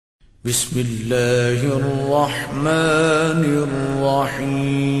بسم الله الرحمن الرحيم.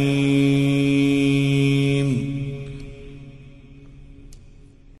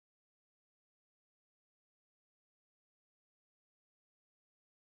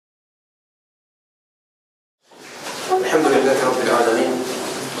 الحمد لله رب العالمين،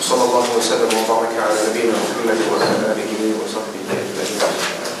 وصلى الله وسلم وبارك على نبينا محمد وعلى آله وصحبه أجمعين.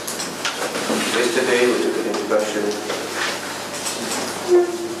 Yesterday we took an introduction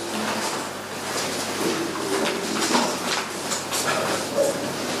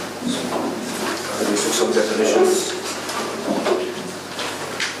and we took some definitions,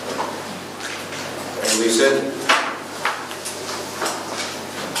 and we said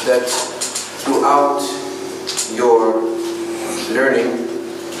that throughout your learning,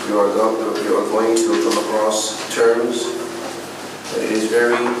 you are going to come across terms that it is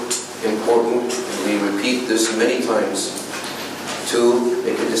very important, and we repeat this many times, to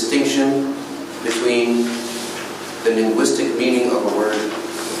make a distinction between the linguistic meaning of a word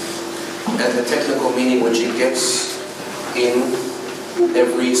and the technical meaning which it gets in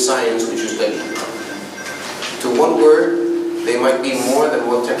every science which you study. To one word, there might be more than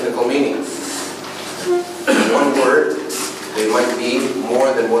one technical meaning. One word, there might be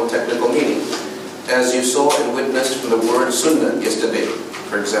more than one technical meaning. As you saw and witnessed from the word sunnah yesterday,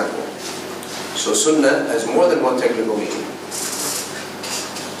 for example. So sunnah has more than one technical meaning.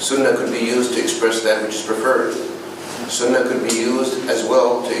 Sunnah could be used to express that which is preferred. Sunnah could be used as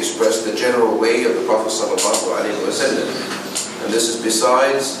well to express the general way of the Prophet ﷺ. And this is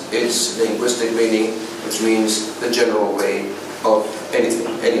besides its linguistic meaning, which means the general way of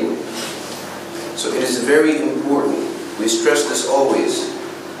anything, anyway. So it is very important. We stress this always.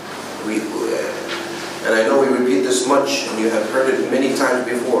 And I know we repeat this much, and you have heard it many times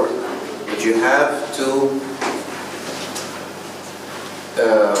before, but you have to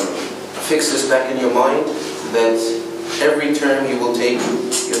fix this back in your mind, that every term you will take,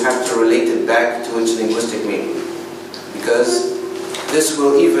 you have to relate it back to its linguistic meaning. Because this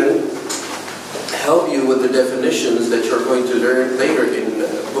will even help you with the definitions that you're going to learn later in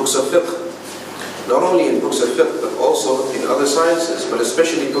books of fiqh. Not only in books of fiqh, but also in other sciences, but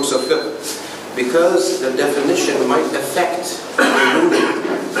especially books of fiqh, because the definition might affect the ruling.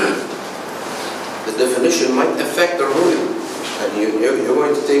 The definition might affect the ruling, and you're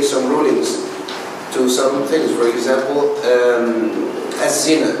going to take some rulings to some things. For example,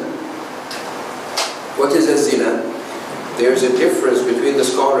 az-zina. What is az-zina? There's a difference between the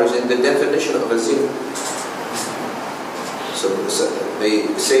scholars in the definition of az-zina. So they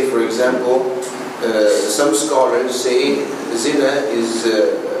say, for example, some scholars say zina is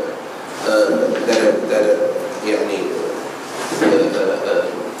a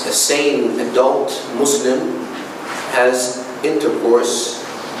sane adult Muslim has intercourse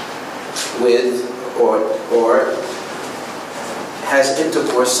with or has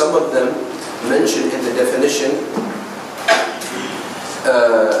intercourse. Some of them mention in the definition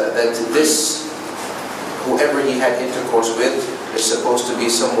that this, whoever he had intercourse with, is supposed to be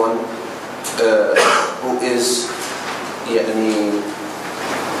someone who is,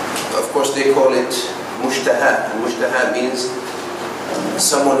 of course they call it mushtaha, and mushtaha means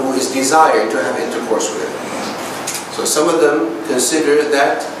someone who is desired to have intercourse with. So some of them consider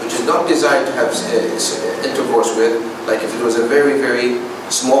that which is not desired to have intercourse with, like if it was a very, very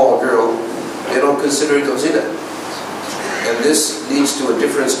small girl, they don't consider it zina. And this leads to a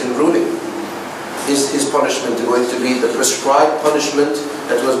difference in ruling. Is his punishment going to be the prescribed punishment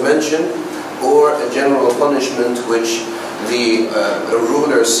that was mentioned, or a general punishment which the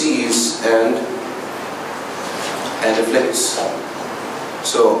ruler sees and inflicts?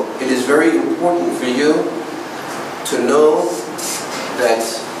 So it is very important for you to know that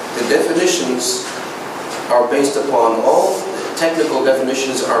the definitions are based upon, all technical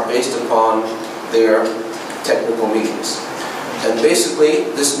definitions are based upon their technical meanings. And basically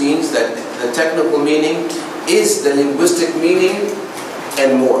this means that the technical meaning is the linguistic meaning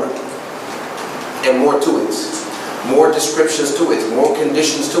and more to it, more descriptions to it, more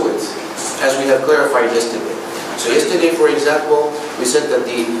conditions to it, as we have clarified yesterday. So yesterday, for example, we said that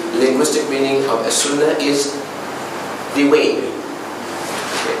the linguistic meaning of as-sunnah is the way.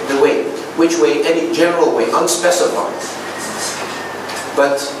 The way. Which way? Any general way, unspecified.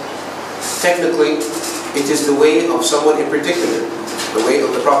 But technically, it is the way of someone in particular, the way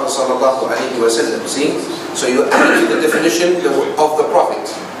of the Prophet ﷺ. See? So you add to the definition of the Prophet.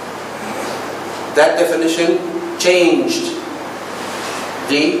 That definition changed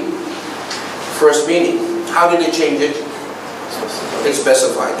the first meaning. How did it change it? It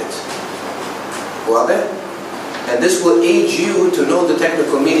specified it. Well then, And this will aid you to know the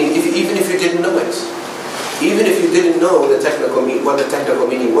technical meaning, even if you didn't know it. Even if you didn't know the technical what the technical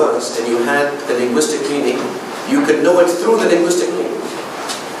meaning was, and you had the linguistic meaning, you could know it through the linguistic meaning,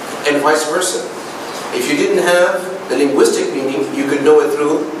 and vice versa. If you didn't have the linguistic meaning, you could know it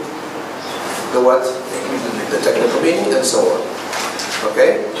through the what? The technical meaning, and so on.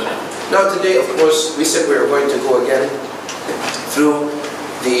 Okay? Now today, of course, we said we were going to go again through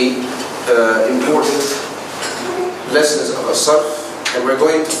the important lessons of as-sarf, and we're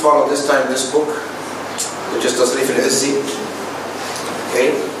going to follow this time this book, which is Tasrif al-Izzi.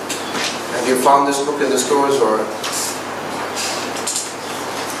 Okay? Have you found this book in the stores, or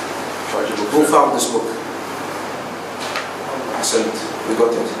who found this book? Hassan, we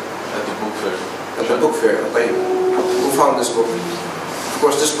got it. At the book fair. At the book fair. Okay. Who found this book? Of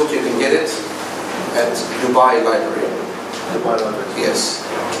course, this book you can get it at Dubai Library. Dubai Library. Yes,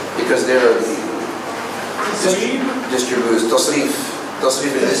 because they are the distributors. Tasrif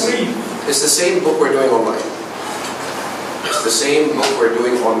al-Izzi. It's the same book we're doing online. It's the same book we're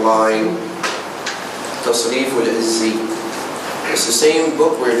doing online. Tasrif al-Izzi. It's the same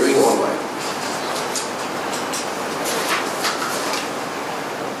book we're doing online.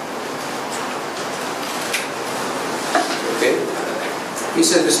 Okay? He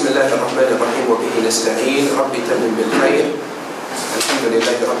said, Bismillah ar-Rahman ar-Rahim wa bihi nasta'een, Rabbi tamim bil khayr.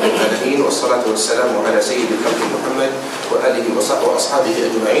 Alhamdulillahi Rabbil Alameen, wa salatu wa salamu ala Sayyidil Khalqi Muhammad wa alihi wa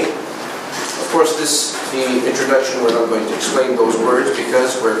ashabihi ajma'in. Of course, the introduction, we're not going to explain those words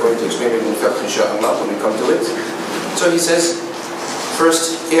because we're going to explain it in fiqh, inshaAllah, when we come to it. So he says,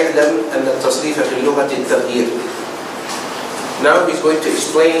 first, اعلم أن التصريف في اللغة التغيير. Now he's going to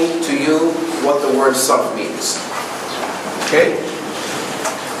explain to you what the word sarf means. Okay?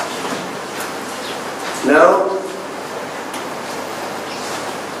 Now,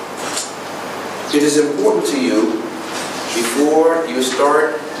 it is important to you, before you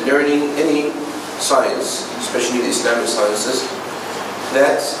start learning any science, especially the Islamic sciences,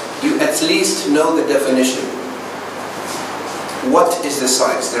 that you at least know the definition. What is the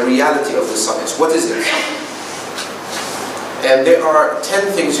science? The reality of the science. What is it? And there are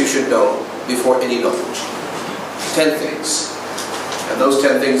 10 things you should know before any knowledge. 10 things. And those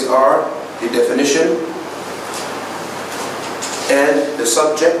 10 things are the definition, and the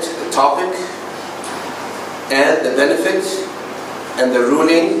subject, the topic, and the benefit, and the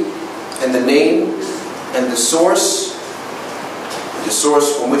ruling, and the name, and the source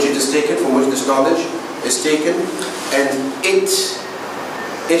from which it is taken, from which this knowledge is taken, and its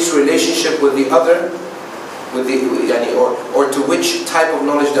relationship with the other, or to which type of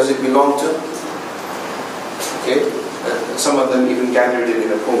knowledge does it belong to. Okay? Some of them even gathered it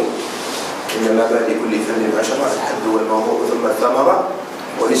in a poem. إنما لكل فن عشرة الحد والموضوع ثم الثمرة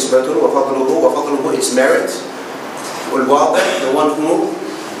ونسبة وفضله its merit, والواضح, the one who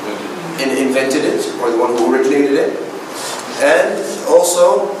invented it, or the one who originated it, and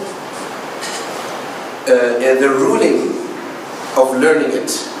also the ruling of learning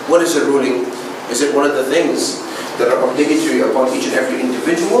it. What is the ruling? Is it one of the things that are obligatory upon each and every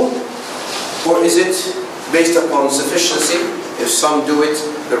individual, or is it based upon sufficiency? If some do it,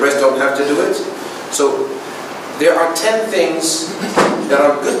 the rest don't have to do it. So there are 10 things that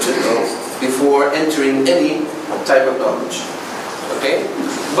are good to know before entering any type of knowledge. Okay?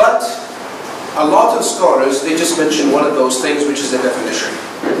 But a lot of scholars, they just mention one of those things, which is the definition.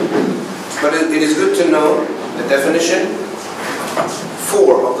 But it is good to know the definition,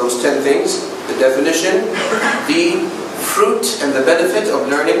 4 of those 10 things: the definition, the fruit and the benefit of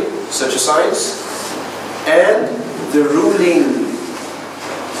learning such a science, and the ruling,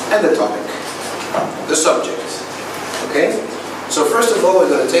 and the topic, the subject. Okay? So first of all, we're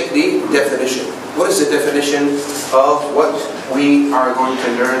going to take the definition. What is the definition of what we are going to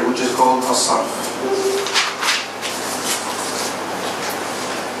learn, which is called as-sarf?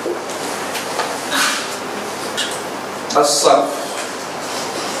 As-sarf.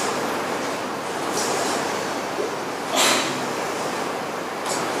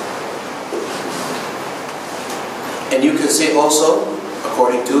 And you can say also,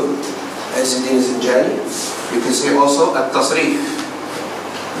 according to Izzuddin Zinjani, you can say also at-tasrif.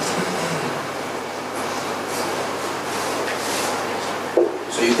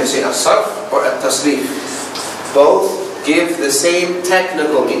 So you can say as-sarf or at-tasrif. Both give the same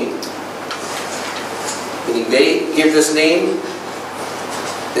technical meaning. Meaning they give this name,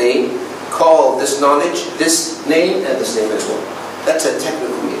 they call this knowledge this name and this name as well. That's a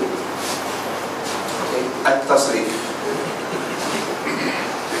technical meaning. Okay? At-tasrif.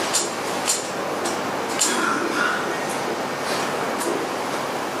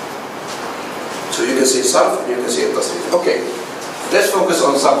 So you can say say sarf and you can say tasrif. Okay, let's focus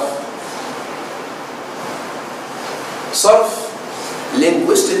on sarf. Sarf,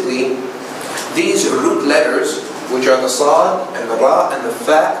 linguistically, these root letters, which are the sad and the ra and the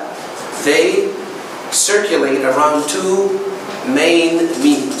fa, they circulate around two main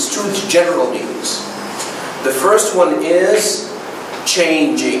meanings, two general meanings. The first one is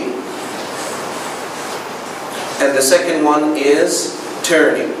changing, and the second one is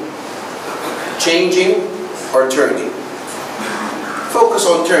turning. Changing or turning. Focus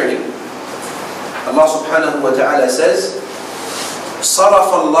on turning. Allah subhanahu wa ta'ala says, صَرَفَ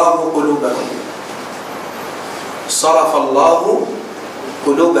اللَّهُ قُلُوبَهُمْ صَرَفَ اللَّهُ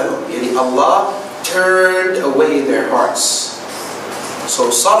قُلُوبَهُمْ Yani Allah turned away their hearts. So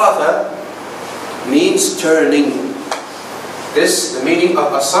صَرَفَ means turning. The meaning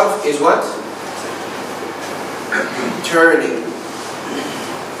of a sarf is what? Turning.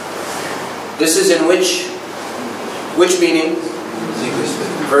 This is in which meaning?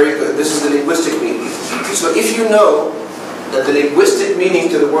 Very good. This is the linguistic meaning. So if you know that the linguistic meaning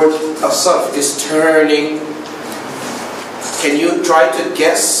to the word of sarf is turning, can you try to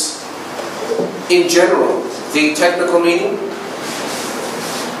guess in general the technical meaning?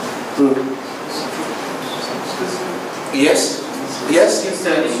 Yes? Yes?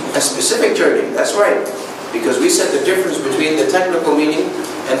 A specific turning, that's right. Because we said the difference between the technical meaning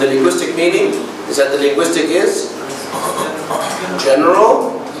and the linguistic meaning is that the linguistic is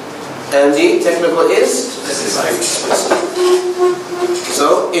general and the technical is specific.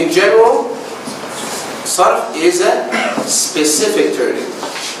 So, in general, sarf is a specific turning.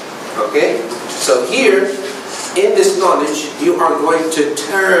 Okay? So here, in this knowledge, you are going to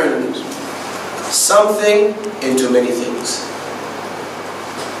turn something into many things.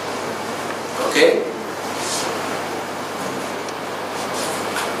 Okay?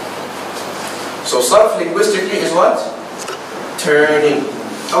 So sarf linguistically is what? Turning.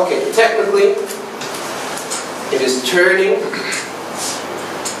 Okay, technically, it is turning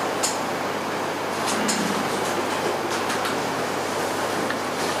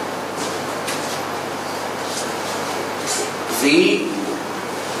the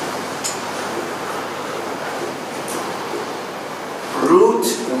root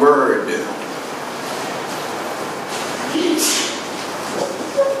word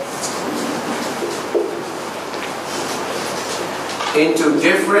into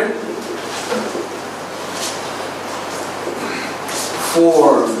different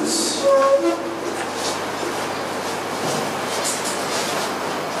forms.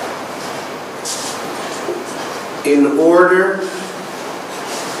 In order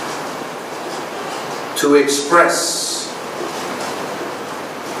to express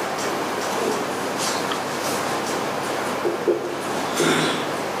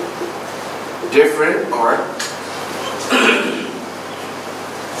different or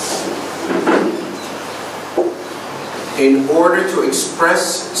in order to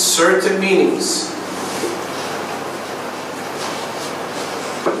express certain meanings.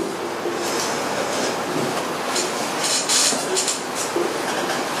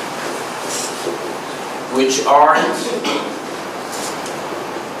 Which aren't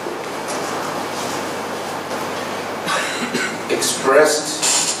expressed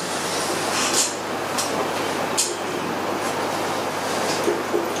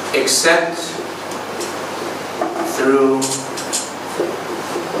except through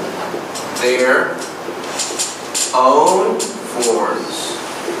their own forms.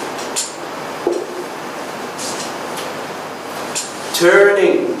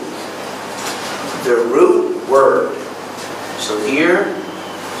 Turning the root word. So here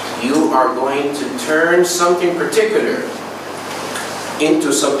you are going to turn something particular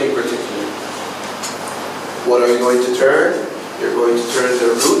into something particular. What are you going to turn? You're going to turn the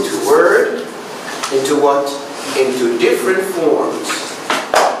root word into what? Into different forms.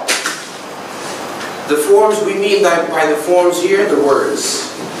 The forms we mean by the forms here, the words.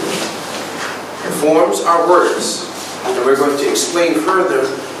 The forms are words. And we're going to explain further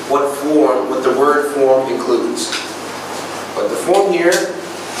what the word form includes. But the form here,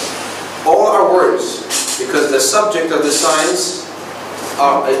 all are words, because the subject of the science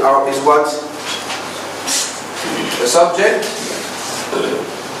is what? The subject,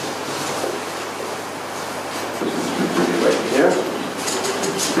 right here.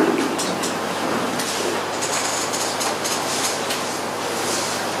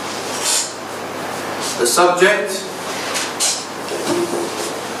 The subject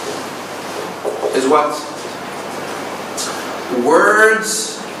is what?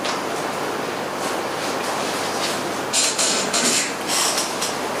 Words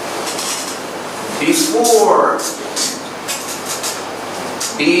before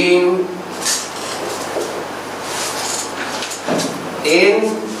being in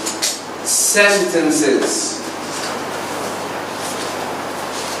sentences.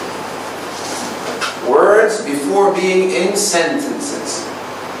 Words before being in sentences.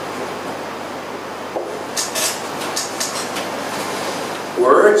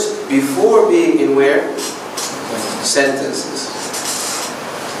 Words before being in where? Sentences.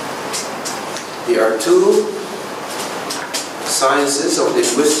 There are two sciences of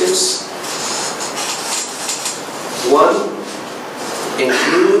linguistics. One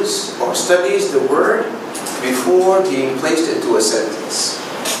includes or studies the word before being placed into a sentence,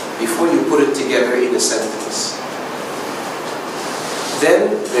 before you put it together in a sentence.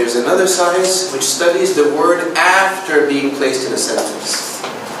 Then there's another science which studies the word after being placed in a sentence.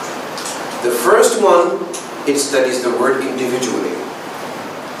 The first one, it studies the word individually.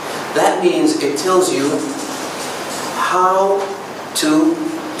 That means it tells you how to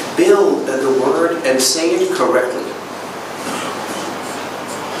build the word and say it correctly.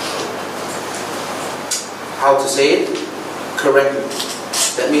 How to say it correctly.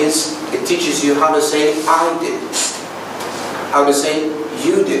 That means it teaches you how to say I did, how to say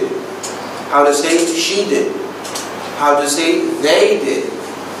you did, how to say she did, how to say they did,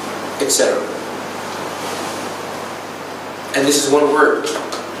 etc. And this is one word.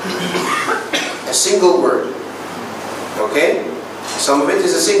 A single word. Okay? Some of it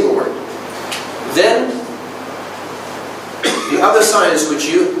is a single word. Then, the other science which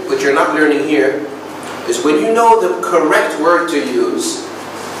you're not learning here is when you know the correct word to use,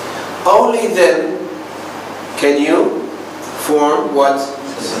 only then can you form what?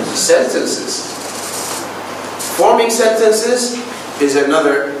 Sentences. Forming sentences is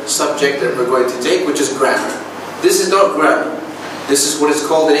another subject that we're going to take, which is grammar. This is not grammar. This is what is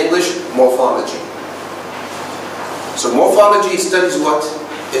called in English morphology. So morphology studies what?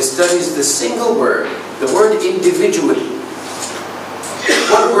 It studies the single word, the word individually.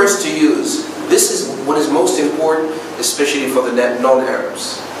 What words to use? This is what is most important, especially for the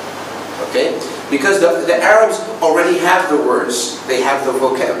non-Arabs. Okay? Because the Arabs already have the words. They have the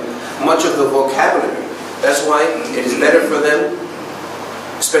much of the vocabulary. That's why it is better for them,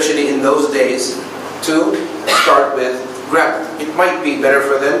 especially in those days, to start with grammar. It might be better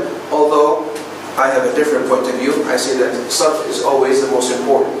for them, although I have a different point of view. I say that sarf is always the most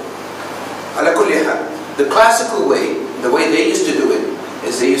important. Ala kulli hal, the classical way, the way they used to do it,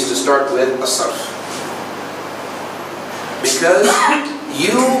 is they used to start with a sarf. Because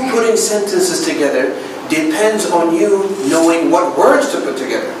you putting sentences together depends on you knowing what words to put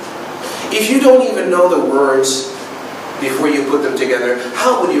together. If you don't even know the words before you put them together,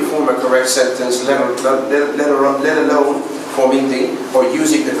 how would you form a correct sentence, let alone forming or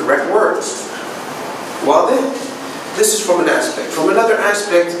using the correct words? Well then, this is from an aspect. From another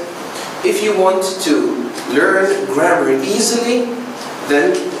aspect, if you want to learn grammar easily,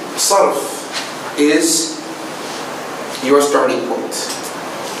 then sarf is your starting point.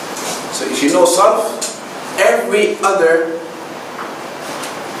 So if you know sarf, every other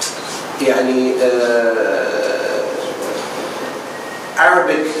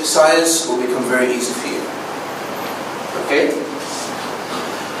Arabic science will become very easy for you. Okay?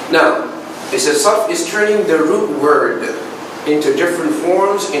 Now, it says sarf is turning the root word into different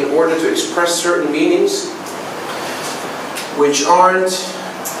forms in order to express certain meanings which aren't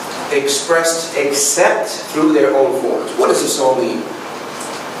expressed except through their own forms. What does this all mean?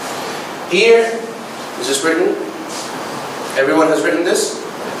 Here, is this written? Everyone has written this?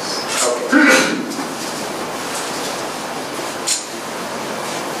 Okay.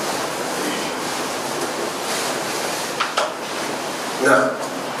 Now,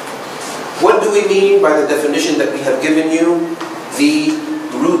 what do we mean by the definition that we have given you? The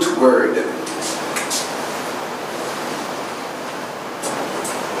root word.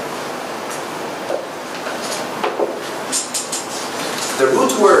 The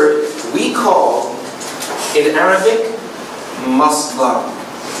root word we call in Arabic masdar.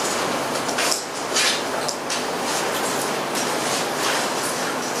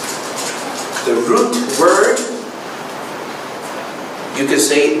 The root word, you could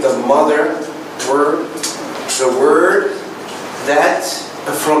say the mother word, the word that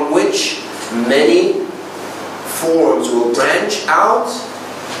from which many forms will branch out,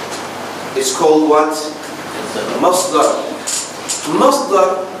 is called what? Masdar.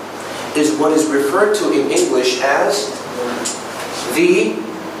 Masdar is what is referred to in English as the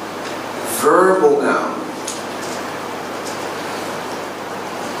verbal noun.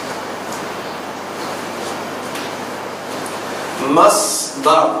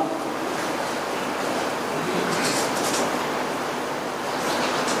 Masdar.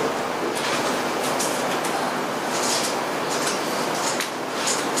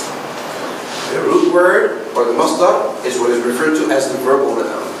 or the masdar, is what is referred to as the verbal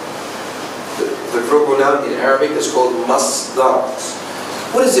noun. The verbal noun in Arabic is called masdar.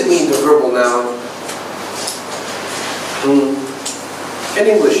 What does it mean, the verbal noun? In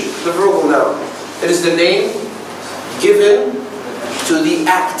English, the verbal noun. It is the name given to the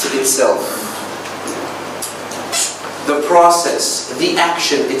act itself. The process, the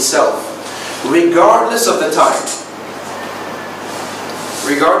action itself, regardless of the time.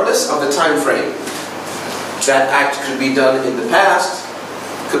 Regardless of the time frame. That act could be done in the past,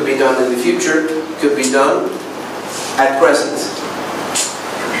 could be done in the future, could be done at present.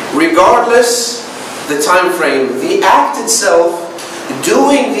 Regardless the time frame, the act itself,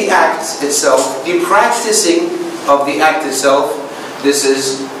 doing the act itself, the practicing of the act itself, this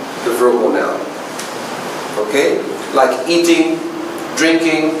is the verbal noun. Okay? Like eating,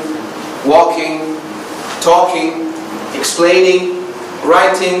 drinking, walking, talking, explaining,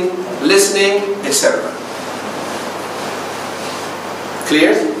 writing, listening, etc.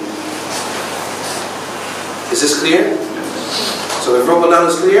 Clear? Is this clear? So the verbal noun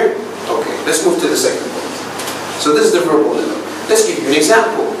is clear? Okay, let's move to the second point. So this is the verbal noun. Let's give you an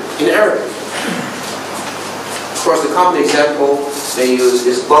example in Arabic. Of course, the common example they use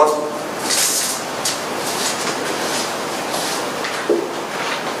is ضرب.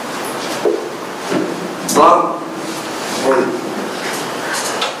 ضرب.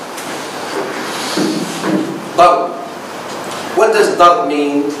 ضرب. What does ضرب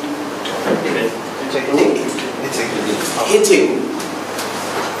mean? Hitting.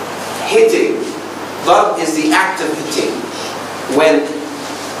 Hitting. ضرب is the act of hitting. When?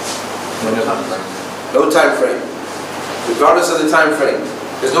 No time frame. Regardless of the time frame.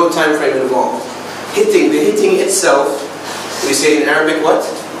 There's no time frame involved. Hitting, the hitting itself, we say in Arabic what?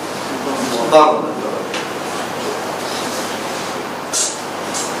 ضرب.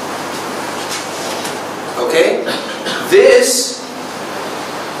 Okay? This,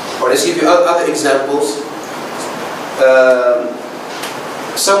 or let's give you other examples.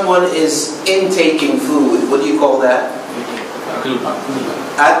 Someone is intaking food. What do you call that?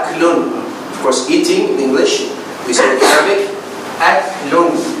 Aklun. Of course, eating in English. We say in Arabic,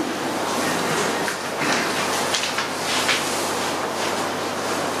 aklun.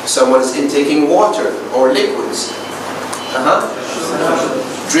 Someone is intaking water or liquids.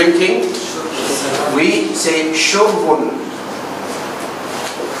 Drinking, we say shurbun.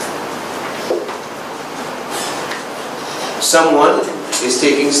 Someone is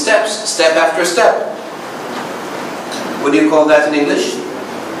taking steps, step after step. What do you call that in English?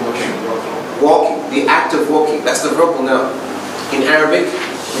 Walking. Walking, the act of walking. That's the verbal noun. In Arabic,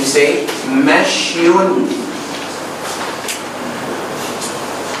 we say mashyun.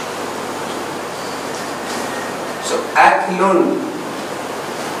 So aklun,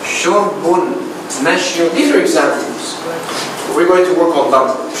 shurbun, mashyun. These are examples. We're going to work on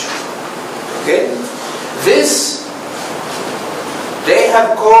language. Okay? This, they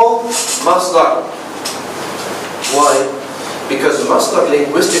have called masdar. Why? Because masdar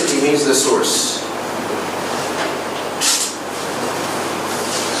linguistically means the source.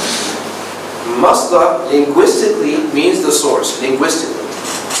 Masdar linguistically means the source. Linguistically.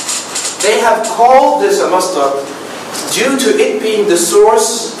 They have called this a masdar due to it being the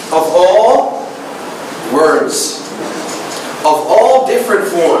source of all words, of all different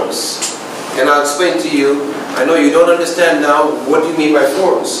forms. And I'll explain to you. I know you don't understand now what do you mean by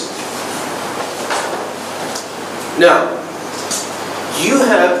forms. Now, you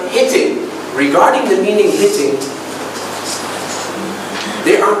have hitting. Regarding the meaning hitting,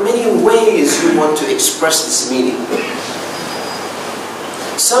 there are many ways you want to express this meaning.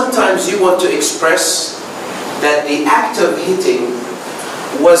 Sometimes you want to express that the act of hitting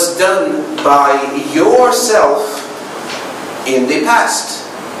was done by yourself in the past.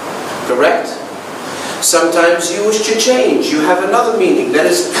 Correct? Sometimes you wish to change. You have another meaning that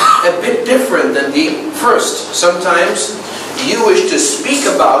is a bit different than the first. Sometimes you wish to speak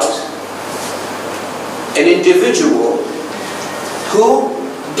about an individual who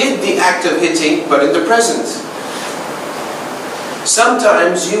did the act of hitting but in the present.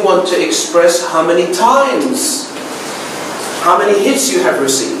 Sometimes you want to express how many times, how many hits you have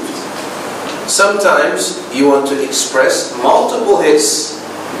received. Sometimes you want to express multiple hits.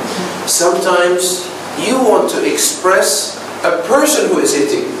 Sometimes you want to express a person who is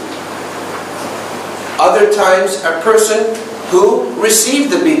hitting. Other times a person who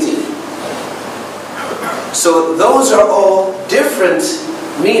received the beating. So those are all different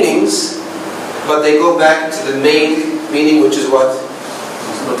meanings, but they go back to the main meaning, which is what?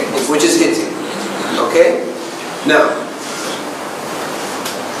 Which is hitting. Okay? Now,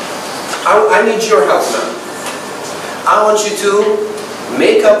 I need your help now. I want you to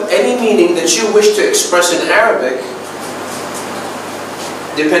make up any meaning that you wish to express in Arabic,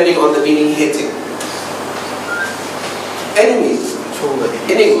 depending on the meaning hitting. Any meaning.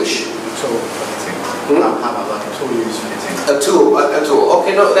 In English. How about like a tool used for hitting? A tool.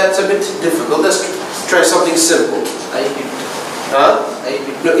 Okay, no, that's a bit difficult. Let's try something simple. I hit. Huh?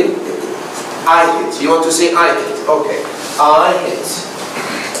 No, I hit. You want to say I hit? Okay. I hit.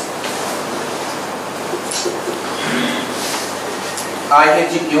 I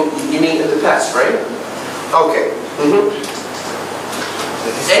hit you mean in the past, right? Okay.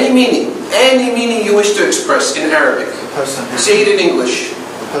 Any meaning you wish to express in Arabic. Say it in English.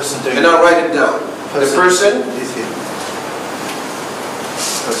 And I'll write it down. The person is him. The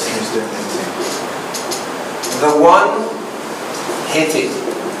person is doing anything. The one hitting.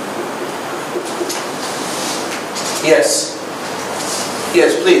 Yes.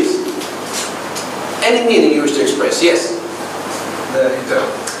 Yes, please. Any meaning you wish to express. Yes. The hitter.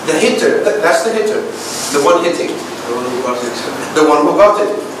 The hitter. That's the hitter. The one hitting. The one who got it. The one who got it.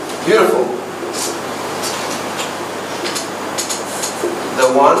 Beautiful. The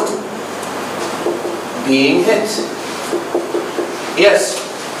one being hit. Yes.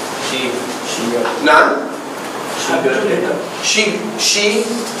 She got. None. She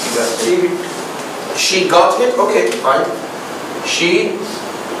got hit. Okay, fine. She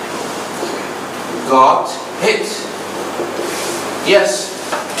got hit. Yes.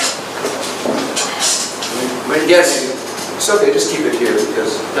 Yes. It's okay. Just keep it here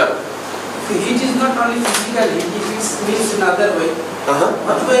because no. Hit is not only physical hit, it means another way.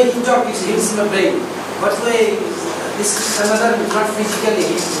 What way he talk is hits my brain. What way this is another not physically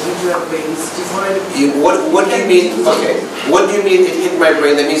hit your brain. It's different. What do you mean? Okay. What do you mean it hit my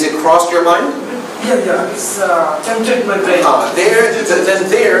brain? That means it crossed your mind? Yeah. It's tempted my brain.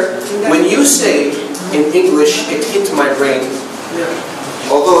 When you say in English it hit my brain. Yeah.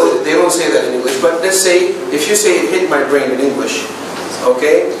 Although they don't say that in English, but let's say if you say it hit my brain in English,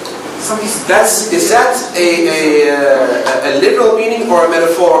 okay? Is that a literal meaning or a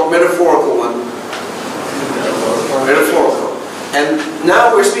metaphorical one? Metaphorical. And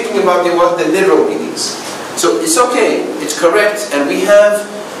now we're speaking about the literal meanings. So it's okay, it's correct, and we have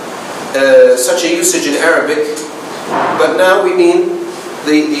such a usage in Arabic, but now we mean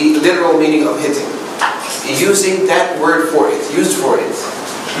the literal meaning of hitting. Using that word for it, used for it.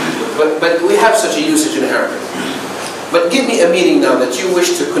 But we have such a usage in Arabic. But give me a meaning now that you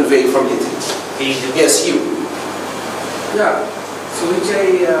wish to convey from hitting. Yes, you. Yeah. So which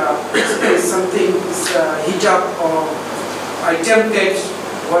I something is hijab or I tempted.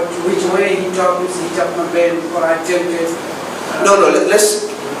 Which way hijab is hijab my brain or I tempted. No. Let's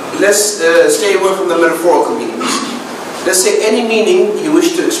stay away from the metaphorical meanings. Let's say any meaning you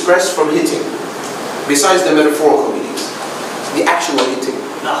wish to express from hitting, besides the metaphorical meanings, the actual hitting.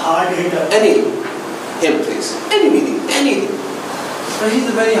 The hard hitter. Any, him please. Any meaning, anything. So he's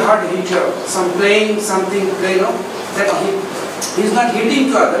a very hard hitter. Something plain, that he's not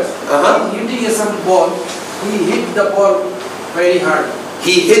hitting to others. He's hitting some ball. He hit the ball very hard.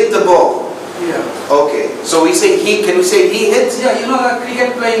 He hit the ball. Yeah. Okay. So we say he. Can we say he hit? Yeah. You know the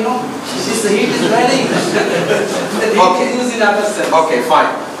cricket playing, no? This hit is very. The hit is used in other sense. Okay, fine.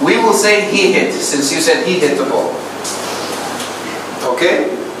 We will say he hit, since you said he hit the ball. Okay?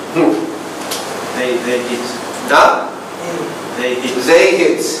 They hit. Huh? They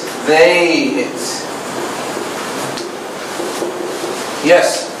hit. They hit.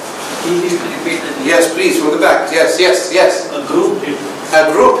 Yes. Yes, please, from the back. Yes. A group hit.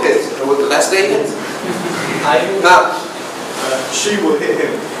 A group hit. Last day hit. Now. She will hit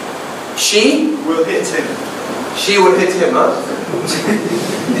him. She will hit him. She will hit him, huh?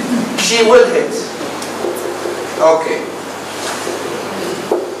 She will hit. Okay.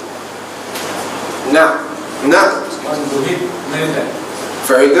 Now.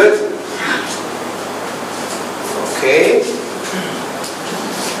 Very good. Okay.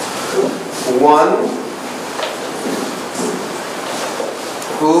 One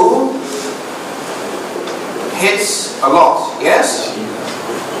who hits a lot. Yes?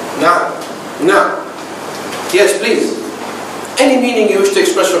 Now. Yes, please. Any meaning you wish to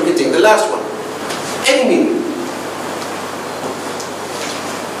express from hitting. The last one. Any meaning.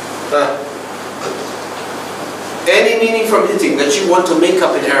 Any meaning from hitting that you want to make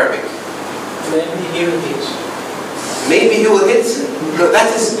up in Arabic. Maybe he will hit. Maybe he will hit. No,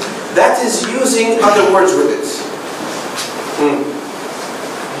 that is using other words with it.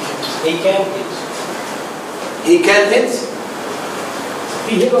 He can hit. He can hit.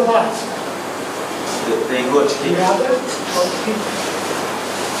 He hit a lot. They got hit.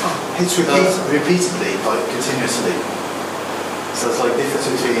 Hits repeatedly, like continuously. So it's like difference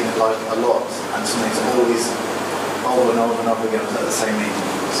between like a lot and something that's always over and over and over again at the same meaning.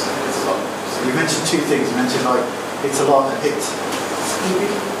 It's like, you mentioned two things. You mentioned like hits a lot and hit.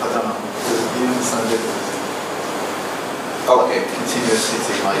 I don't know. Do you understand the difference? Okay. Continuous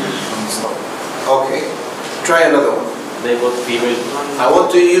hitting, like non-stop. Okay. Try another one. They both female. I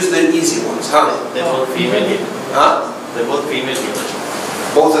want to use the easy ones, huh? They both female hit. Huh? They both female hit.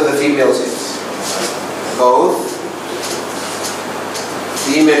 Both of the females hits. Both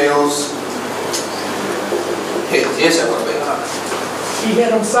females hit. Yes, I'm okay. He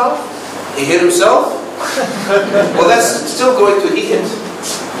hit himself? He hit himself? Well, that's still going to he hit.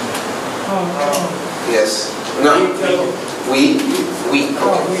 Yes. No. We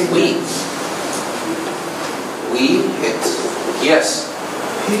hit. Yes.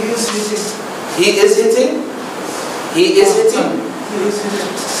 He is hitting. He is hitting? He is hitting? He is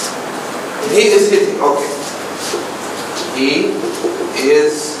hitting. He is hitting. Okay. He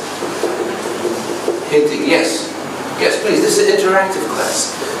is hitting. Yes. Yes, please. This is an interactive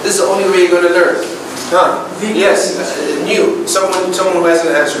class. This is the only way you're going to learn. Huh? Yes. New. Someone who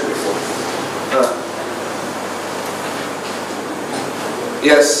hasn't answered before. Huh?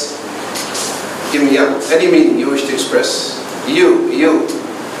 Yes. Give me up. Any meaning you wish to express. You.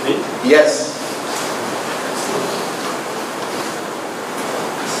 Me? Yes.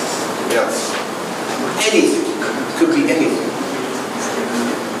 Yeah. Anything. Could be anything.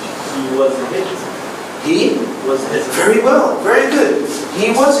 He was hit. He Was hit. very well. Very good.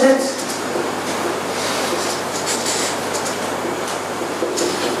 He was hit.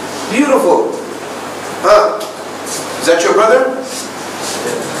 Beautiful. Huh? Is that your brother?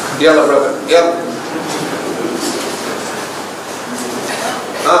 Yalla, brother. Yalla.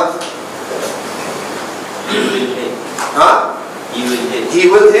 Huh? He will hit. Huh? He will hit. He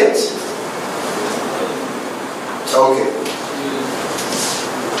will hit? Okay.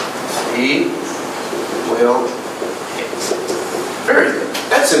 He will hit. Very good.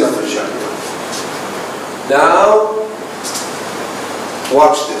 That's enough of shot. Now,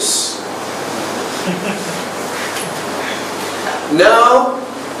 watch this. Now,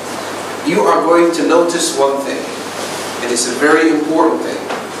 you are going to notice one thing, and it's a very important thing,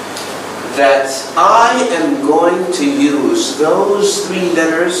 that I am going to use those three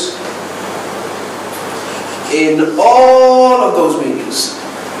letters in all of those meanings.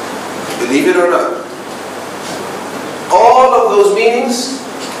 Believe it or not. All of those meanings,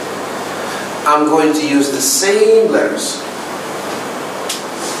 I'm going to use the same letters.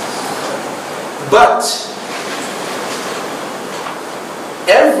 But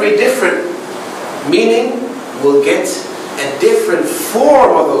every different meaning will get a different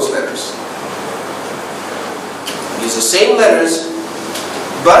form of those letters. Use the same letters,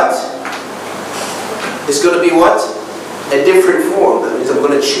 but it's going to be what? A different form. That means I'm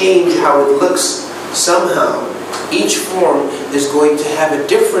going to change how it looks somehow. Each form is going to have a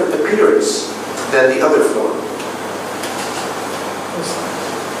different appearance than the other form.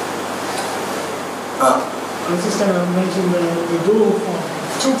 I was just going to mention the dual form.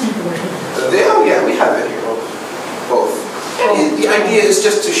 Two people are here. Oh yeah, we have it here. Both. The idea is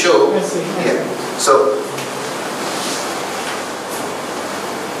just to show. I see. Okay. Yeah. So.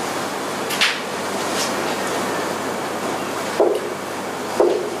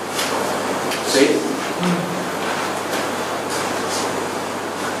 See?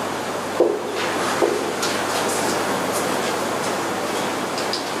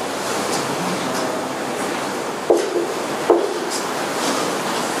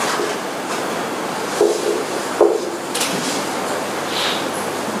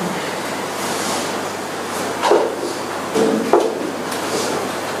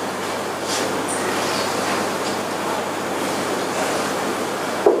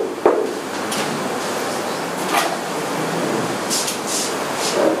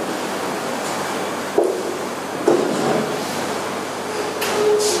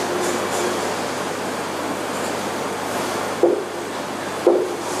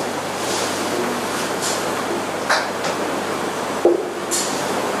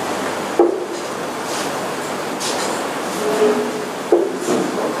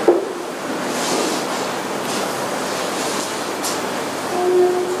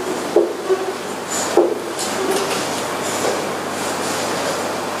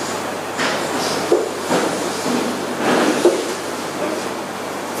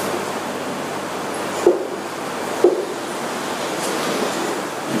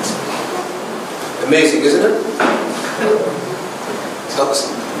 Amazing, isn't it? It's not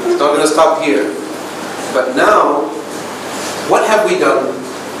going to stop here. But now, what have we done?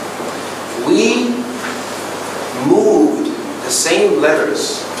 we moved the same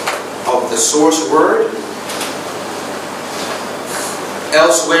letters of the source word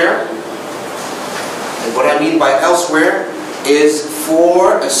elsewhere. And what I mean by elsewhere is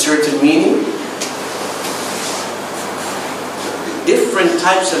for a certain meaning. Different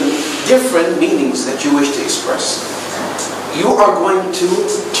types of different meanings that you wish to express. You are going to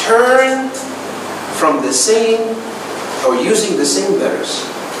turn from the same or using the same letters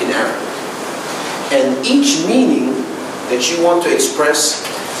in Arabic. And each meaning that you want to express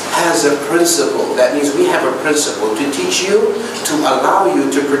has a principle. That means we have a principle to teach you, to allow you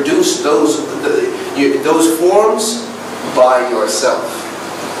to produce those forms by yourself.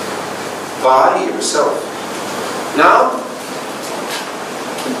 By yourself. Now,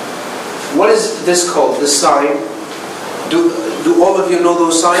 what is this called? This sign? Do all of you know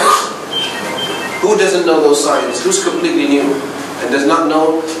those signs? Who doesn't know those signs? Who's completely new and does not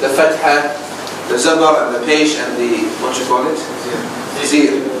know the fatha, the zabar, and the pesh, and the, what you call it?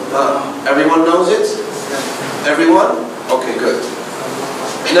 Zir. Everyone knows it? Everyone? Okay, good.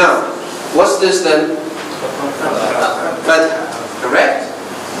 Now, what's this then? Fatha. Correct?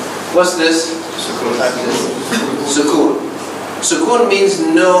 What's this? Sukoon. Sukoon means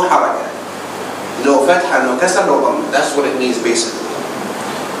no haraka. No fatha, no kasra, no dhamma. That's what it means basically.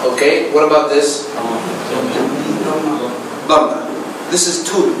 Okay, what about this? Dhamma. This is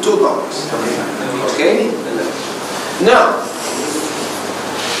two dhammas. Okay? Now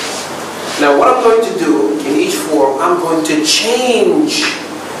what I'm going to do in each form, I'm going to change.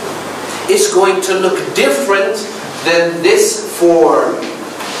 It's going to look different than this form.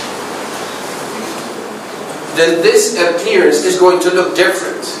 Then this appearance is going to look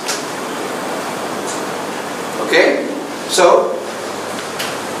different. Okay? So,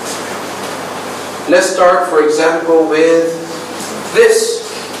 let's start, for example, with this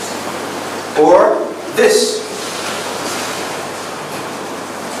or this.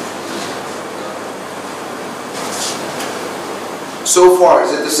 So far,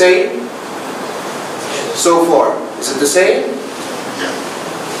 is it the same? So far, is it the same?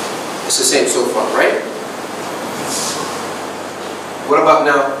 It's the same so far, right? What about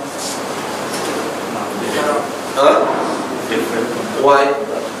now? Huh? Why?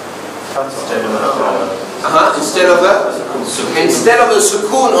 Instead of a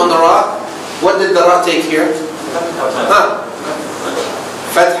sukoon on the ra, what did the ra take here?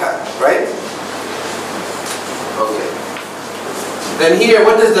 Fatha, right? Okay. Then here,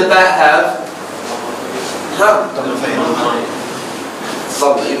 what does the ba have?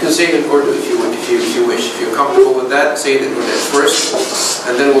 You can say it in Urdu if you wish. If you're comfortable with that, say it in Urdu first,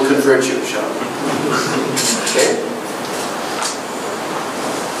 and then we'll convert you, inshallah. Okay?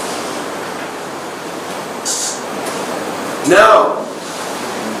 Now,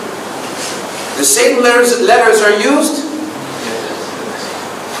 the same letters are used,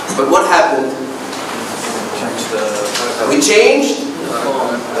 but what happened? We changed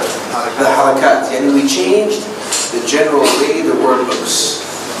the harakat, and we changed the general way the word looks.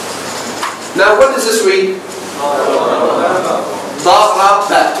 Now, what does this read?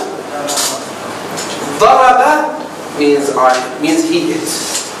 Daraba. Daraba means he hits.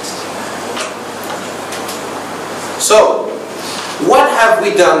 So, what have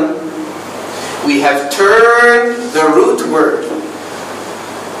we done? We have turned the root word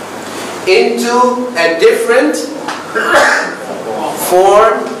into a different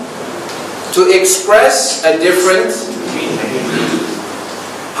form to express a different meaning.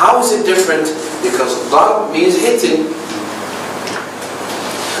 How is it different? Because darb means hitting.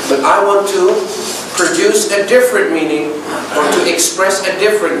 But I want to produce a different meaning, or to express a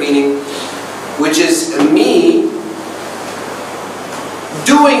different meaning, which is me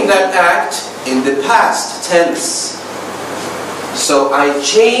doing that act in the past tense. So I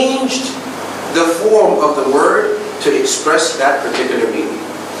changed the form of the word to express that particular meaning.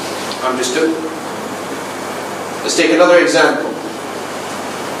 Understood? Let's take another example.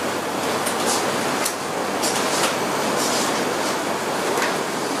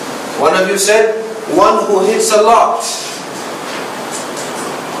 One of you said, one who hits a lot.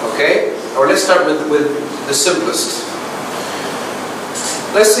 Okay? Or let's start with the simplest.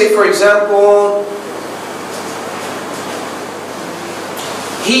 Let's say, for example,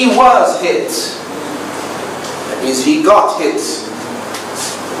 he was hit. That means he got hit.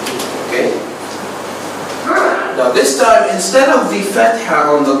 Okay? Now this time, instead of the fatha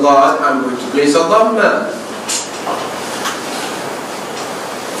on the dad, I'm going to place a dhamma.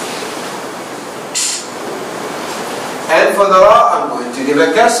 And for the ra, I'm going to give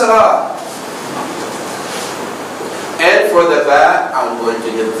a kasra. And for the ba, I'm going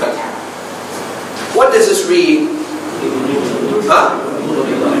to give a fatha. What does this read? Huh?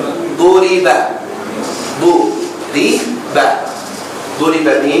 Duriba. Duriba.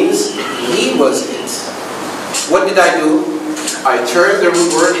 Duriba means he was hit. What did I do? I turned the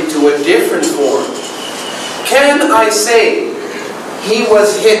root word into a different form. Can I say he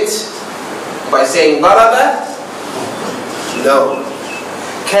was hit by saying daraba? No.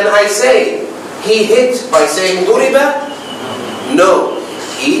 Can I say he hit by saying duriba? No.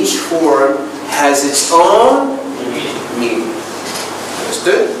 Each form has its own meaning.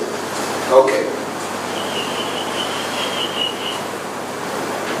 Understood? Okay.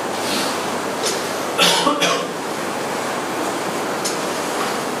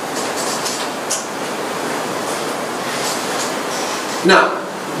 Now,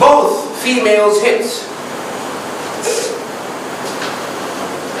 both females hit.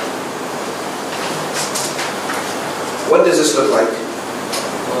 What does this look like?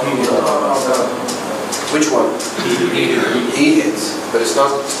 Which one? He hits, but it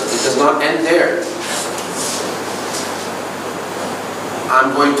does not end there.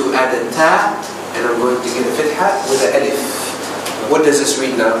 I'm going to add a ta, and I'm going to get a fitha with an alif. What does this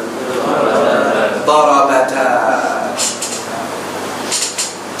read now? Darabata.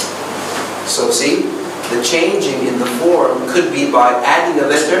 So see, the changing in the form could be by adding a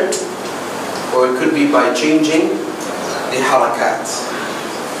letter, or it could be by changing the harakat.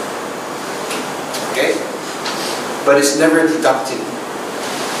 Okay? But it's never deducting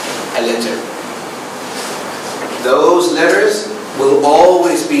a letter. Those letters will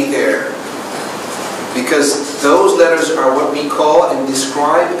always be there, because those letters are what we call and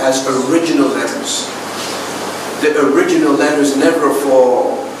describe as original letters. The original letters never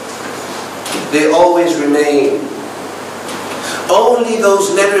fall. They always remain. Only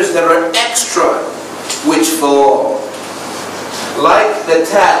those letters that are extra which fall. Like the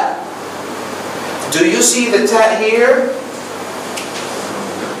ta. Do you see the ta here?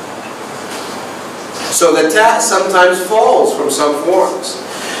 So the ta sometimes falls from some forms.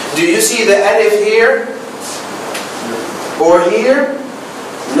 Do you see the alif here? Or here?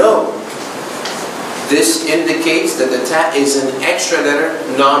 No. This indicates that the ta is an extra letter,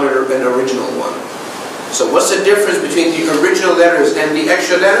 not an original one. So what's the difference between the original letters and the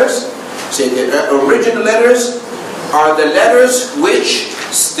extra letters? See, the original letters are the letters which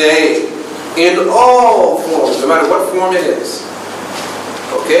stay in all forms, no matter what form it is.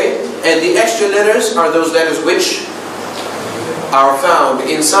 Okay? And the extra letters are those letters which are found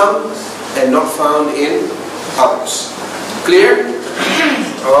in some and not found in others. Clear?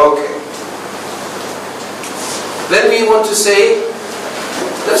 Okay. Then we want to say,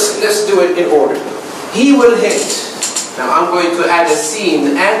 let's do it in order. He will hit. Now I'm going to add a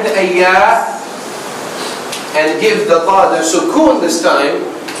sin and a ya, and give the ta the sukoon this time,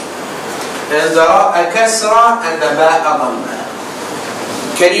 and the ra a kasra, and the ba a dhamma.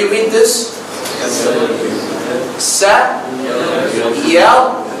 Can you read this? Sa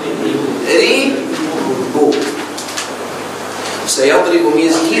yadribu. Sayadribu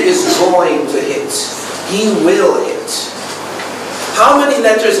means he is going to hit. He will hit. How many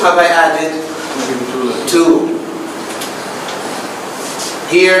letters have I added? 2.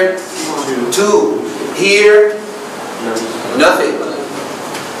 Here, 2. Here, nothing.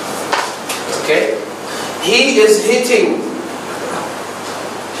 Okay? He is hitting.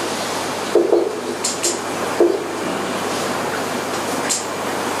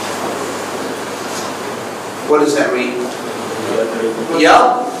 What does that read?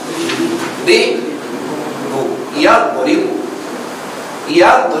 Yadribu.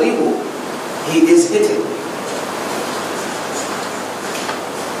 Yadribu. He is hitting.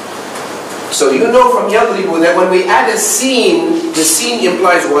 So you know from yadribu that when we add a sin, the sin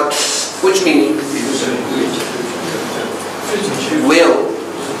implies what? Which meaning? Will.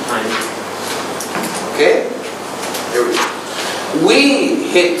 Okay? Here we go. We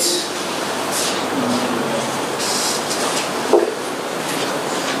hit.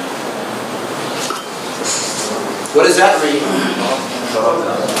 What does that read?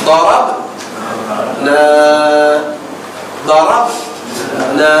 Darabna.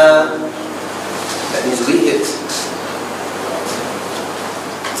 Darabna. That means we hit.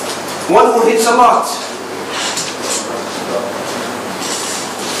 One who hits a lot.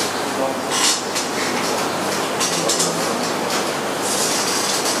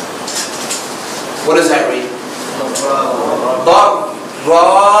 What does that read? Darabun.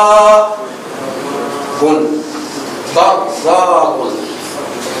 Darabun.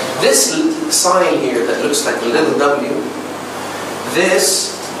 This sign here that looks like a little W,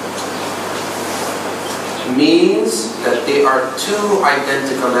 this means that they are 2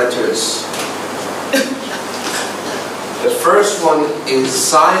 identical letters. The first one is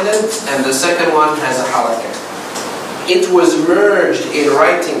silent and the second one has a harakah. It was merged in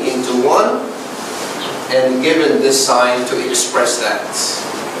writing into one and given this sign to express that.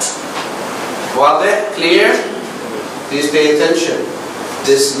 Wadah? Clear? Please pay attention.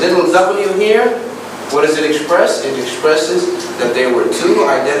 This little W here, what does it express? It expresses that there were two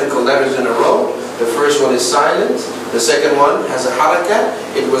identical letters in a row. The first one is silent, the second one has a harakah.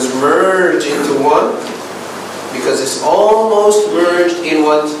 It was merged into one because it's almost merged in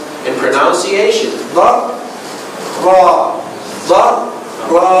what? In pronunciation. Dab, ra, dab,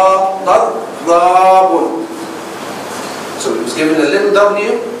 ra, dab, dabun. So it was given a little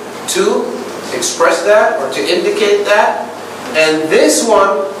W to express that or to indicate that. And this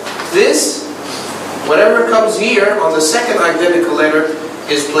one, this, whatever comes here on the second identical letter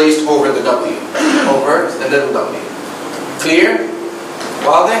is placed over the W, over the little W. Clear?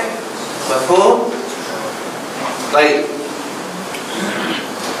 Wadah? Mafhum? Like,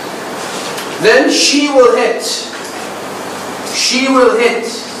 then she will hit. She will hit.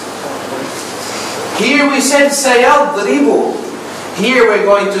 Here we said sayadribu. Here we're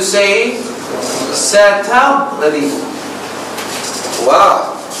going to say satadribu.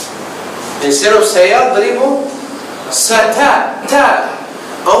 Wow. Instead of sayadribu, sata, ta.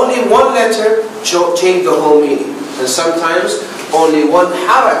 Only one letter changes the whole meaning. And sometimes only one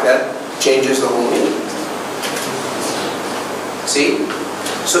harakah changes the whole meaning. See?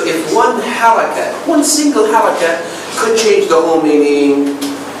 So if one harakah, one single harakah could change the whole meaning,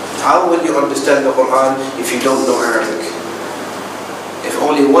 how will you understand the Quran if you don't know Arabic? If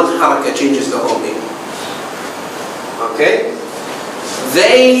only one harakah changes the whole meaning. Okay?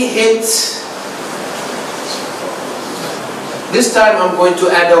 They hit. This time I'm going to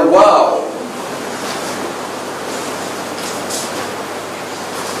add a wow.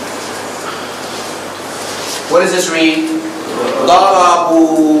 What does this read?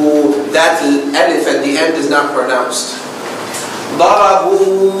 Darabu. That alif at the end is not pronounced.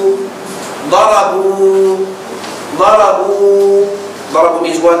 Darabu. Darabu. Darabu. Darabu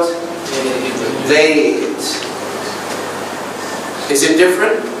means what? They hit. Is it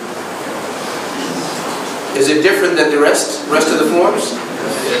different? Is it different than the rest of the forms?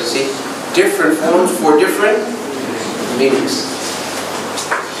 See, different forms for different meanings.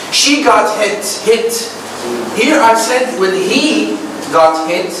 She got hit. Here I said when he got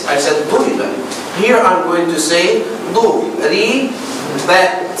hit, I said duriba. Here I'm going to say duribat.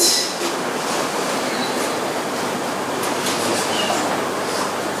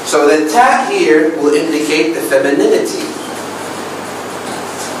 So the ta here will indicate the femininity.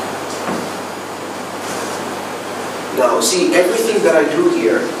 Now see, everything that I do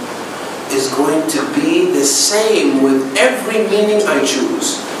here is going to be the same with every meaning I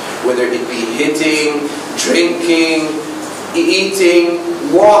choose. Whether it be hitting, drinking, eating,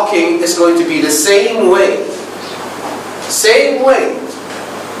 walking, it's going to be the same way. Same way.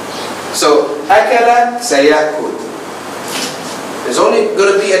 So, akala, sayakul. There's only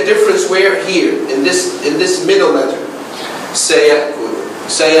going to be a difference where here, in this middle letter. Sayakul,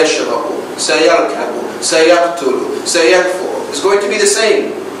 sayashrabu, sayarkabu, sayaqtulu, sayakfur. It's going to be the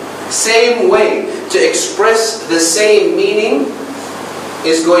same. Same way. To express the same meaning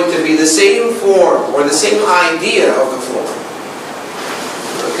is going to be the same form or the same idea of the form.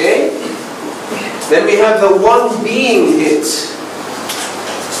 Okay? Then we have the one being hit.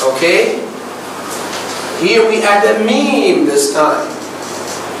 Okay? Here we add a meme this time.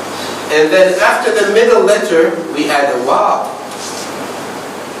 And then after the middle letter, we add a wow.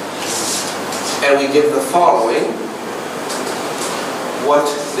 And we give the following. What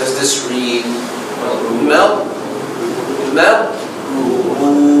does this read? Mel.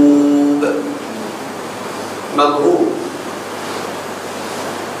 Maghroob.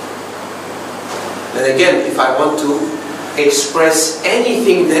 And again, if I want to express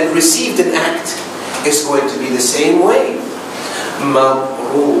anything that received an act, it's going to be the same way.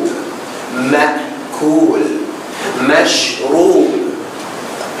 Maghroob, ma'kul, mashroob.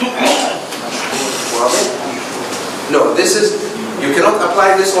 No, this is, you cannot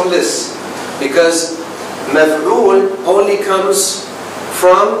apply this on this, because maf'ul only comes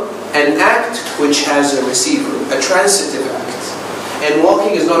from an act which has a receiver, a transitive act. And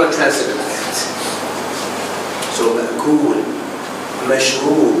walking is not a transitive act. So ma'kul,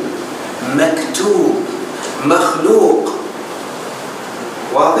 mashroob, maktoob, makhluq.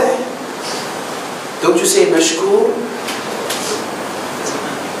 واضح? Don't you say mashkur?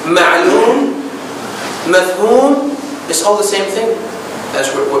 Ma'loom, mafhoom, it's all the same thing. That's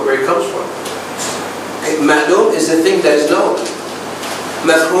where it comes from. Ma'loom is the thing that is known.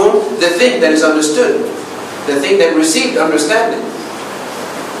 Mafhoom, the thing that is understood. the thing that received understanding.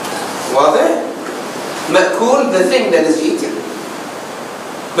 واضح؟ مأكول, the thing that is eaten.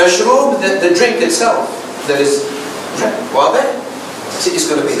 مشروب, the drink itself that is drank. واضح? See, it's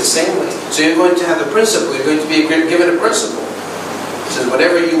going to be the same way. So you're going to have a principle. You're going to be given a principle. It says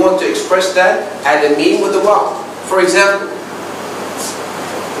whenever you want to express that, add a mean with the waw. For example,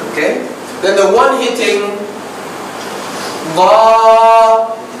 okay? Then the one hitting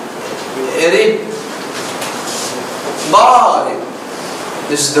ضارب. ضارب.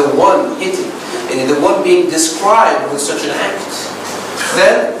 This is the one hitting, and the one being described with such an act.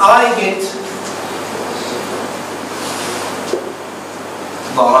 Then I hit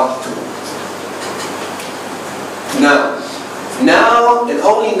ضربت. Now and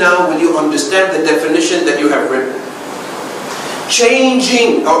only now will you understand the definition that you have written.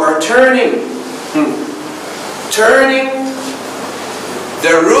 Changing or turning. Turning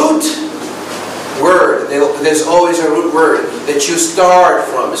the root word. There's always a root word that you start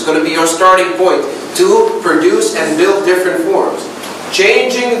from. It's going to be your starting point to produce and build different forms.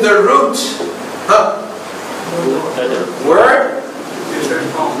 Changing the root word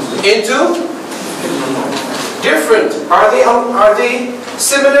into different. Are they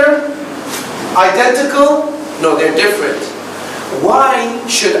similar? Identical? No, they're different. Why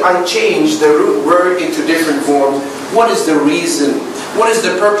should I change the root word into different forms? What is the reason? What is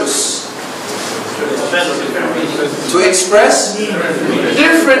the purpose? To express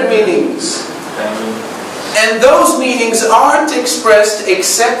different meanings. And those meanings aren't expressed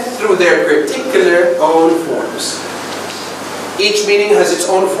except through their particular own forms. Each meaning has its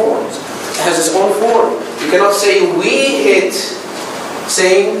own forms. It has its own form. You cannot say we hit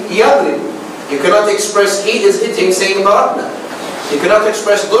saying yadrib. You cannot express he is hitting saying darabna. You cannot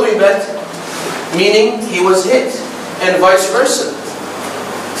express duribat meaning he was hit, and vice versa.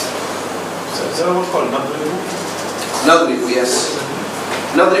 So is that what's called nadribu? Nadribu, yes.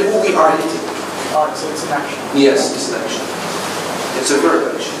 Nadribu, we are hitting. Alright, so it's an action. Yes, it's an action. It's a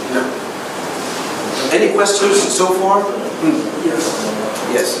verb actually. No. Any questions so far? Yes.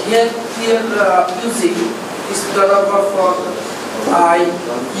 Yes. Here using is the rubber for I,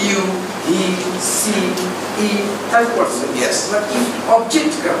 you, he, she, he, type person. Yes. But if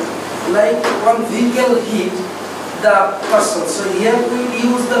object comes, like one vehicle hit the person, so here we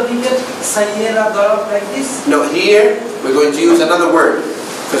use the vehicle, sayyara, darab, like this? No, here we're going to use another word.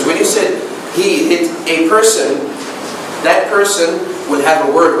 Because when you said he hit a person, that person will have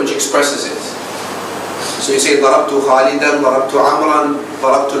a word which expresses it. So you say ضربت خالدا, ضربت عمرا,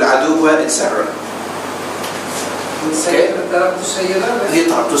 ضربت العدو, etc. Okay. ضربت السيارة. هي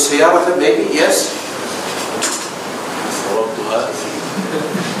ضربت السيارة, maybe, yes.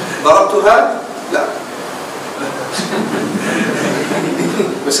 ضربتها لا.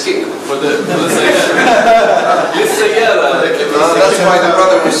 مسكين. للسيارة. That's why the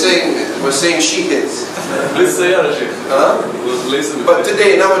brother was saying she hit. للسيارة شيخ. But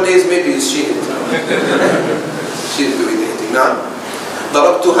today, nowadays, maybe it's she hit. She's doing the hitting. نعم.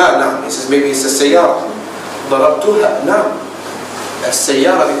 ضربتها نعم. He says maybe it's السيارة. ضربتها نعم.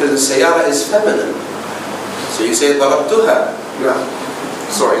 السيارة, because the السيارة is feminine. So you say ضربتها نعم.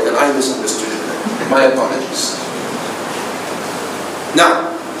 Sorry, then I misunderstood it. My apologies.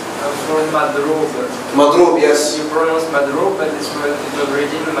 نعم. For madrub. Madrub, yes. You pronounce madrub, but it's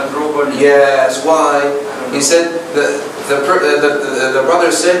written madrub. Yes, why? He said, the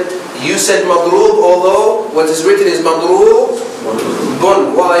brother said, you said madrub, although what is written is madrub.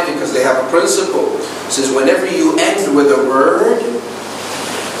 Bun. Why? Because they have a principle. It says, whenever you end with a word,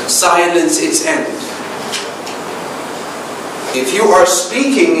 silence its end. If you are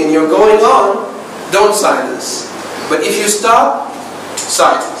speaking and you're going on, don't silence. But if you stop,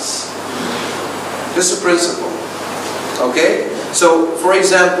 silence. This is a principle. Okay? So, for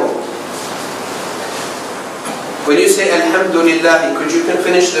example, when you say Alhamdulillah, could you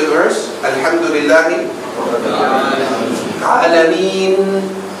finish the verse? Alhamdulillah. Alameen.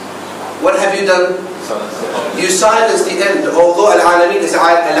 What have you done? You silence the end, although Al-Alameen is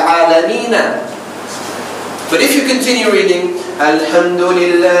Al-Alamina. But if you continue reading,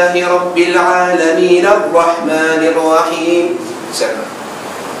 Alhamdulillahi Rabbil Alameen Ar-Rahman Ar-Rahim, etc.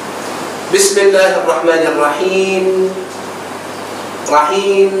 Bismillah Ar-Rahman Ar-Rahim,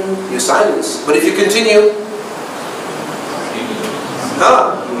 Rahim, you silence. But if you continue,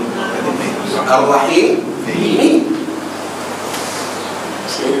 Ar-Rahim,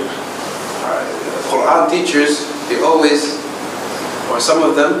 Quran teachers, they always, or some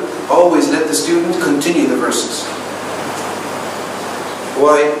of them, always let the student continue the verses.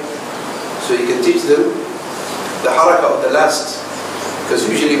 Why? So you can teach them the harakah of the last. Because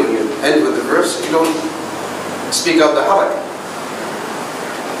usually when you end with the verse, you don't speak out the haraka.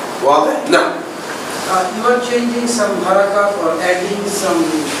 واضح؟ نعم. You are changing some harakat or adding some,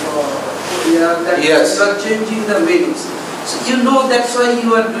 yes. You are changing the meanings. So you know that's why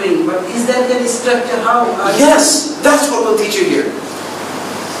you are doing, but is there any structure? How? Yes, that's what we'll teach you here.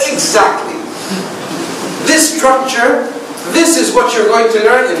 Exactly. This structure, this is what you're going to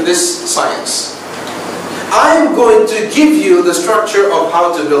learn in this science. I'm going to give you the structure of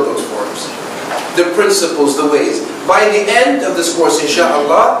how to build those forms. The principles, the ways. By the end of this course,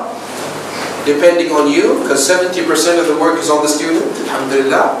 inshallah, depending on you, because 70% of the work is on the student,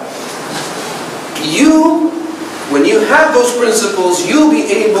 alhamdulillah, when you have those principles, you'll be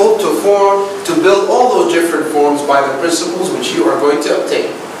able to build all those different forms by the principles which you are going to obtain.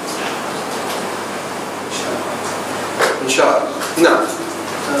 Inshallah. Now, if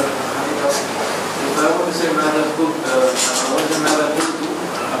I want to say ماذا قلت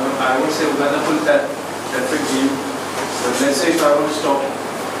I won't say ماذا قلت that you. But let's say if I want to stop,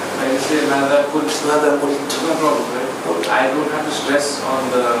 I say ماذا قلت. No problem, right? I don't have to stress on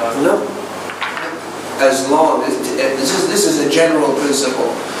the. No. As long as this is a general principle.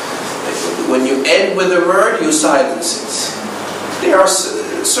 When you end with a word, you silence it. There are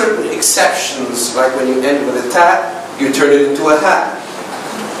certain exceptions, like when you end with a ta, you turn it into a ha.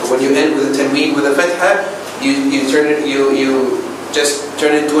 When you end with a tanween with a fatha, you just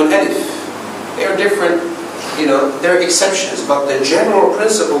turn it into an alif. They are different, there are exceptions, but the general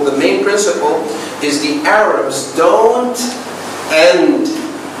principle, the main principle, is the Arabs don't end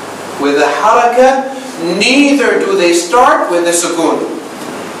with a haraka, neither do they start with a sukoon.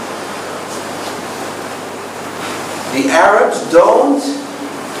 The Arabs don't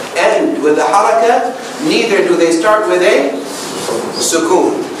end with a haraka, neither do they start with a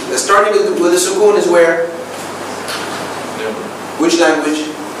sukoon. The starting with a sukoon is where? Which language?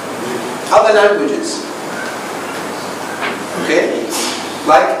 Other languages. Okay?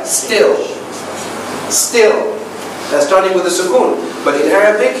 Like still. Still. That's starting with a sukoon. But in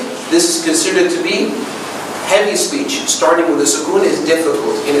Arabic, this is considered to be heavy speech. Starting with a sukoon is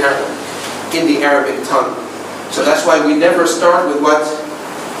difficult in Arabic, in the Arabic tongue. So that's why we never start with what?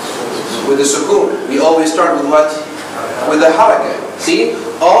 With a sukoon. We always start with what? With a haraka. See?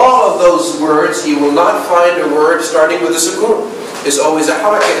 All of those words, you will not find a word starting with a sukoon. It's always a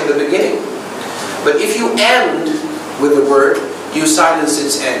haraka in the beginning. But if you end with a word, you silence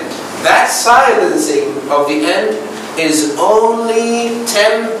its end. That silencing of the end is only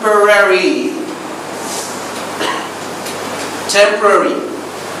temporary. Temporary.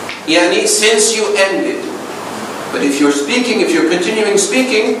 Yani, since you ended. But if you're speaking, if you're continuing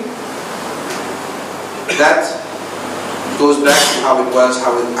speaking, that goes back to how it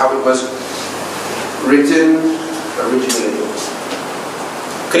was written originally.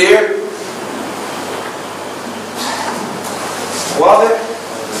 Clear? واضح?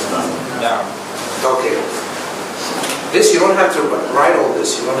 Okay. This, you don't have to write all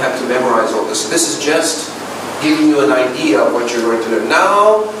this. You don't have to memorize all this. This is just giving you an idea of what you're going to learn.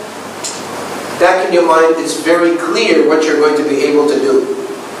 Now, back in your mind, it's very clear what you're going to be able to do.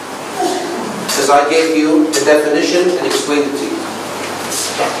 Because I gave you the definition and explained it to you.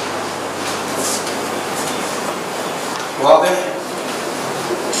 واضح?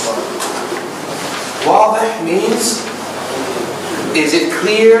 واضح means, is it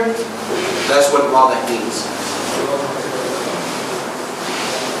clear? That's what واضح means.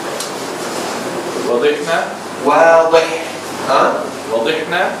 وضحنا. واضح. Huh?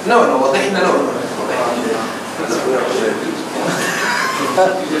 وضحنا. No, وضحنا no.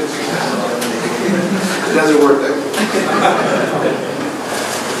 It doesn't work that way.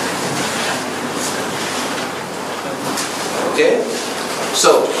 Okay?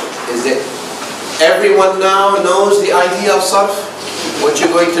 So, is it everyone now knows the idea of sarf? What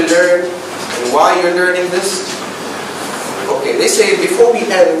you're going to learn and why you're learning this? Okay, they say before we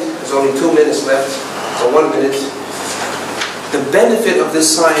end, there's only 2 minutes left, or 1 minute. The benefit of this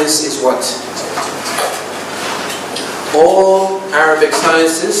science is what? All Arabic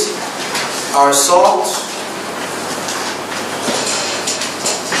sciences are sought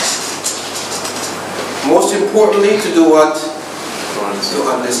most importantly to do what? To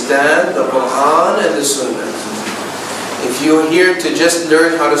understand the Quran and the Sunnah. If you're here to just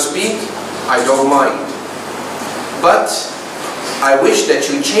learn how to speak, I don't mind. But I wish that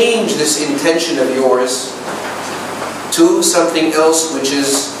you change this intention of yours to something else which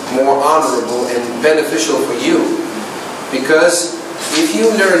is more honorable and beneficial for you. Because if you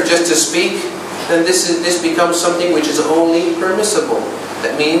learn just to speak, then this becomes something which is only permissible.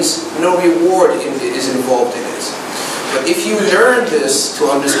 That means no reward is involved in it. But if you learn this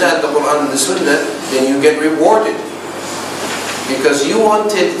to understand the Quran and the Sunnah, then you get rewarded. Because you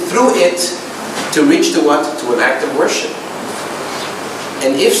wanted through it to reach to what? To an act of worship.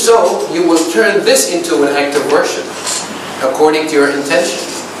 And if so, you will turn this into an act of worship according to your intention.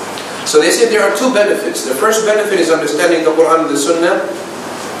 So they say there are two benefits. The first benefit is understanding the Quran and the Sunnah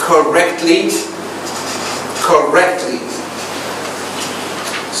correctly.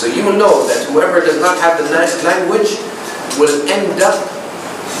 So you will know that whoever does not have the language will end up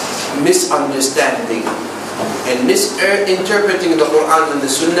misunderstanding and misinterpreting the Quran and the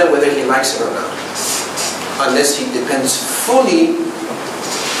Sunnah whether he likes it or not. Unless he depends fully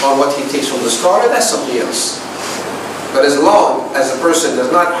on what he takes from the scholar, that's something else. But as long as a person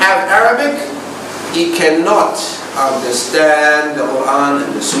does not have Arabic, he cannot understand the Quran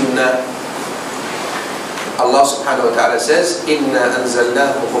and the Sunnah. Allah subhanahu wa ta'ala says, إِنَّا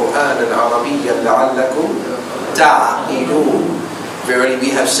أَنزَلْنَاهُ قُرْآنًا عَرَبِيًّا لَعَلَّكُمْ تَعْقِلُونَ. Verily we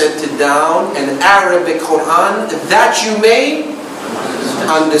have sent it down an Arabic Quran that you may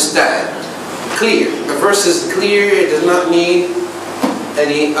understand. Clear. The verse is clear, it does not need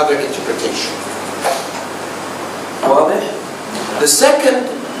any other interpretation. The second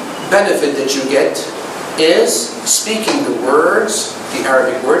benefit that you get is speaking the words, the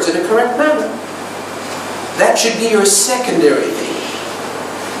Arabic words, in a correct manner. That should be your secondary thing.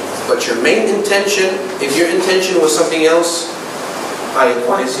 But your main intention, if your intention was something else, I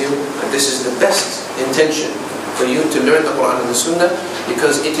advise you that this is the best intention for you to learn the Quran and the Sunnah,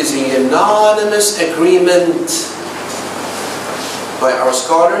 because it is a unanimous agreement by our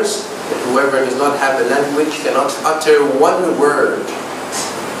scholars that whoever does not have the language cannot utter one word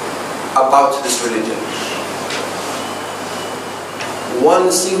about this religion.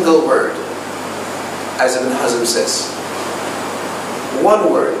 One single word, as Ibn Hazm says. One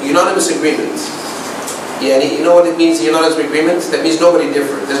word, unanimous agreement. Yani, you know what it means, unanimous agreement? That means nobody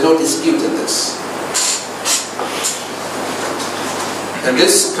different. There's no dispute in this. And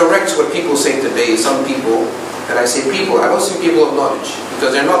this corrects what people say today. Some people, and I say people, I don't say people of knowledge,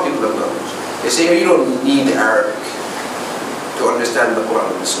 because they're not people of knowledge. They say, you don't need Arabic to understand the Quran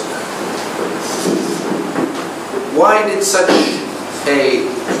and the Sunnah. Why did such a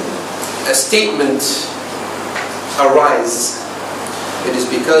statement arise? It is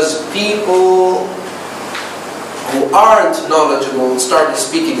because people who aren't knowledgeable started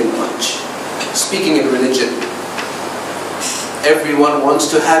speaking in knowledge, speaking in religion. Everyone wants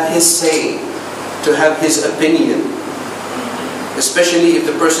to have his say, to have his opinion. Especially if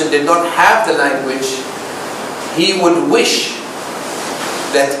the person did not have the language, he would wish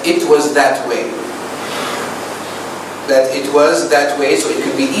that it was that way. That it was that way, so it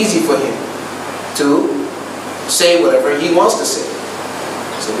could be easy for him to say whatever he wants to say.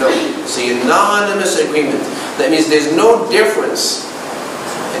 So no, it's a unanimous agreement. That means there's no difference.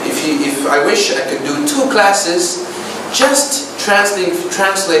 And if I wish I could do 2 classes just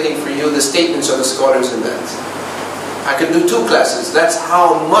translating for you the statements of the scholars in that. I could do 2 classes. That's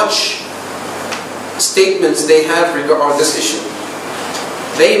how much statements they have regarding this issue.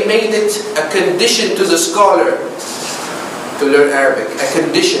 They made it a condition to the scholar to learn Arabic. A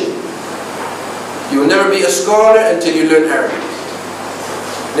condition. You will never be a scholar until you learn Arabic.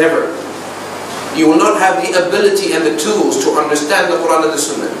 Never. You will not have the ability and the tools to understand the Quran and the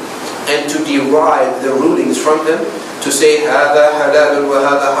Sunnah and to derive the rulings from them, to say هذا حلال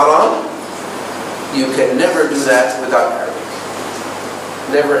وهذا حرام. You can never do that without Arabic.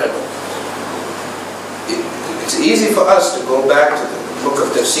 Never ever. It's easy for us to go back to the book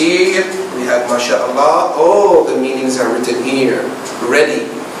of Tafsir. We have, mashallah, all the meanings are written here, ready.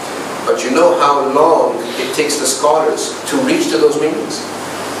 But you know how long it takes the scholars to reach to those meanings?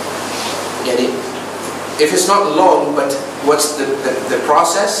 Yani, if it's not long, but what's the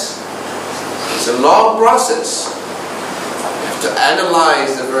process? It's a long process. You have to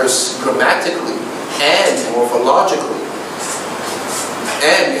analyze the verse grammatically and morphologically.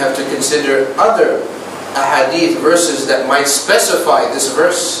 And you have to consider other Ahaadeeth verses that might specify this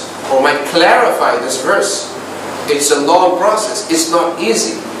verse or might clarify this verse. It's a long process. It's not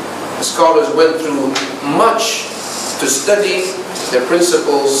easy. The scholars went through much to study the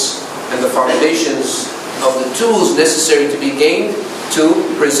principles and the foundations of the tools necessary to be gained to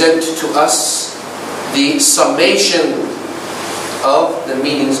present to us the summation of the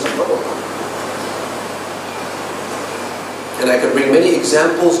meanings of the Quran. And I could bring many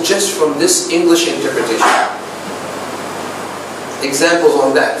examples just from this English interpretation. Examples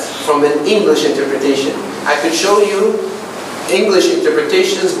on that, from an English interpretation. I could show you English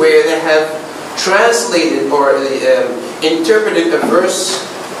interpretations where they have translated or interpreted a verse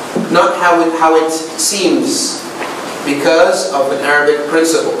not how it seems because of an Arabic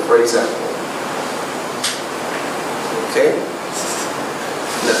principle, for example. Okay?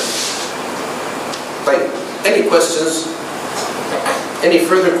 No. Right. Any questions? Any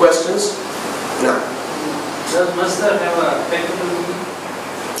further questions? No. Does masdar have a technical meaning?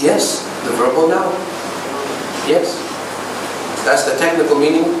 Yes, the verbal noun. Yes. That's the technical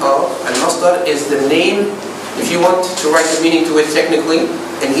meaning of al-masdar, is the name. If you want to write the meaning to it technically,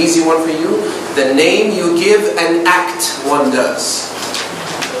 an easy one for you, the name you give an act one does.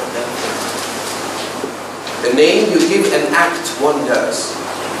 The name you give an act one does.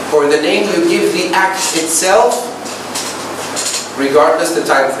 Or the name you give the act itself, regardless the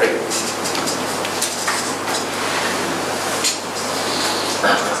time frame.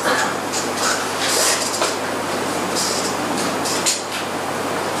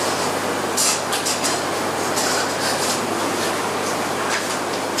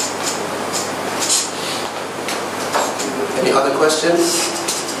 Any other questions?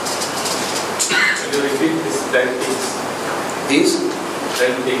 Can you repeat this 10 things? These?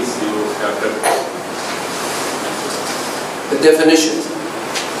 10 things you have done. The definition,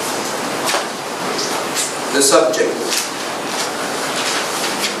 the subject,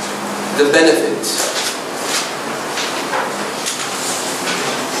 the benefit,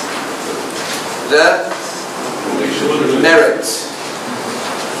 the merit,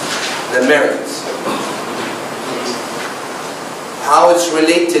 how it's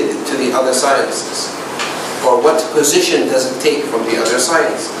related to the other sciences, or what position does it take from the other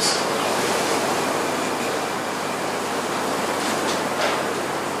sciences.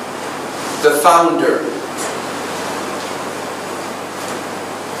 The founder.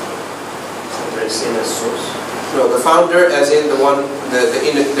 Seen as source. No, the founder, as in the one,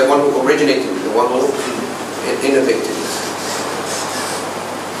 the one who originated, the one who innovated.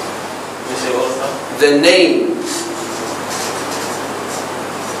 The name.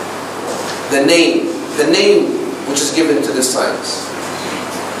 The name which is given to the science.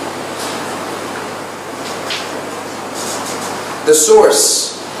 The source.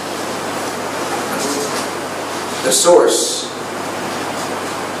 The source.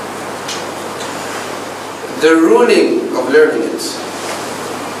 The ruling of learning it.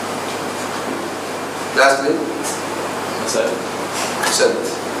 Lastly,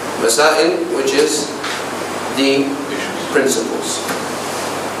 Masail, which is the principles.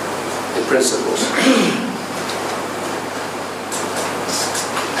 The principles.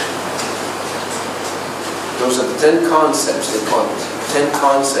 Those are the 10 concepts they call it. 10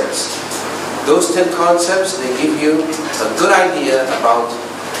 concepts. Those 10 concepts, they give you a good idea about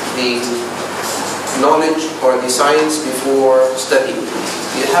the knowledge or the science before studying.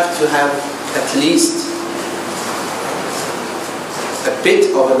 You have to have at least a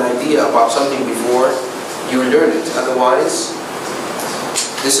bit of an idea about something before you learn it. Otherwise,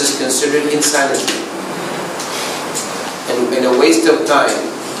 this is considered insanity and a waste of time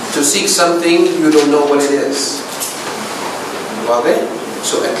to seek something you don't know what it is. Okay?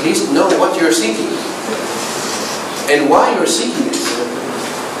 So at least know what you're seeking and why you're seeking it.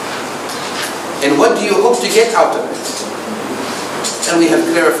 And what do you hope to get out of it? And we have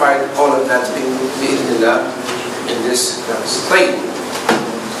clarified all of that in this class.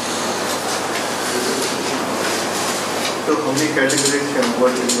 So how many categories can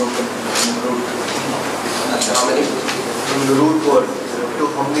word in root? How many? From the root word to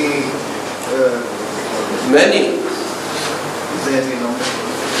how many? Many. Is there any number?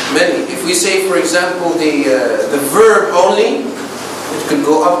 Many. If we say, for example, the verb only, it could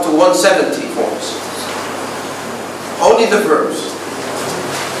go up to 170 forms. Only the verbs.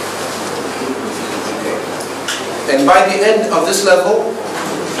 Okay. And by the end of this level,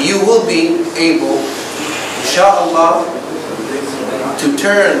 you will be able, inshallah, to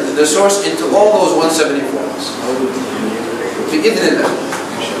turn the source into all those 170 forms.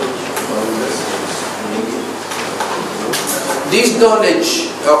 These knowledge,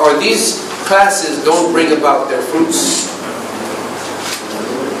 or these classes don't bring about their fruits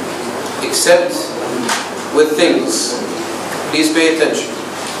except with things. Please pay attention.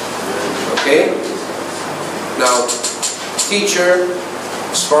 Okay? Now, teacher,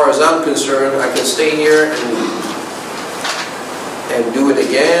 as far as I'm concerned, I can stay here and do it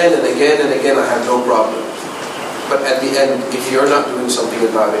again and again and again. I have no problem. But at the end, if you're not doing something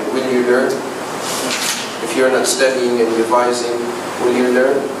about it, will you learn? If you're not studying and revising, will you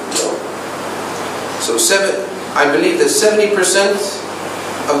learn? No. So I believe that 70%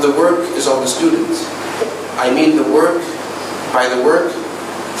 of the work is on the student. I mean the work, by the work,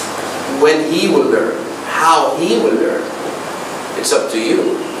 when he will learn, how he will learn. It's up to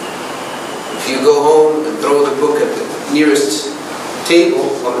you. If you go home and throw the book at nearest table,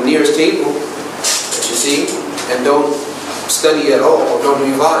 that you see, and don't study at all, or don't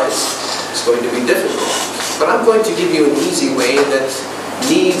revise, it's going to be difficult. But I'm going to give you an easy way that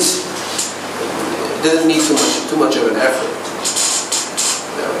doesn't need too much of an effort.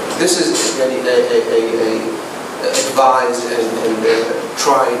 This is a advised and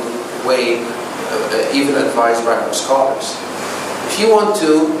tried way, even advised by our scholars. If you want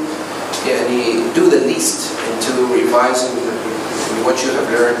to do the least into revising what you have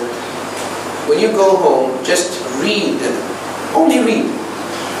learned, when you go home, just read, only read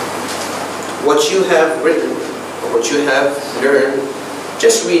what you have written or what you have learned.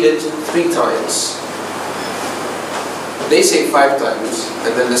 Just read it 3 times. They say 5 times,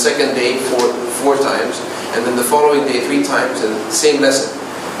 and then the second day 4 times, and then the following day 3 times, and the same lesson,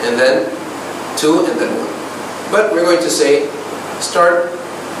 and then 2, and then 1. But we're going to say, start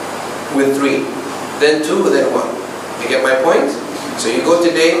with 3, then 2, then 1. You get my point? So you go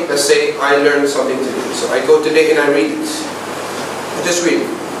today, let's say I learned something today. So I go today and I read it. I just read it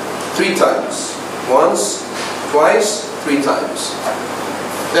 3 times. Once, twice, 3 times.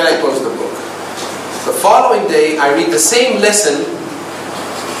 Then I close the book. The following day, I read the same lesson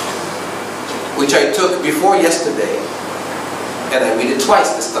which I took before yesterday, and I read it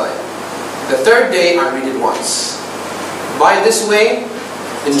twice this time. The third day, I read it once. By this way,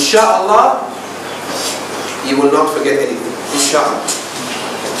 inshallah, you will not forget anything. Inshallah.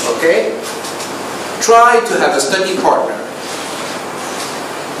 Okay? Try to have a study partner,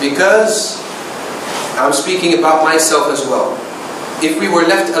 because I'm speaking about myself as well. If we were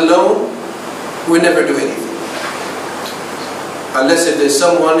left alone, we never do anything. Unless if there's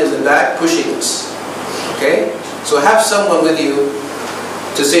someone in the back pushing us. Okay? So have someone with you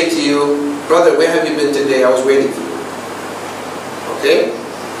to say to you, brother, where have you been today? I was waiting for you. Okay?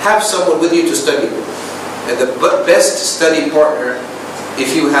 Have someone with you to study with. And the best study partner,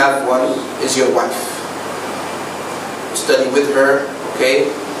 if you have one, is your wife. Study with her, okay?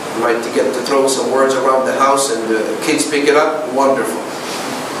 You might get to throw some words around the house and the kids pick it up. Wonderful.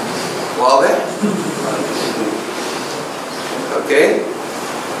 Well then, okay.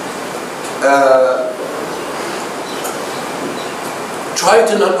 Try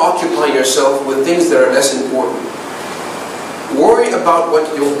to not occupy yourself with things that are less important. Worry about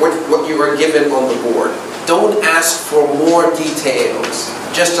what you are given on the board. Don't ask for more details,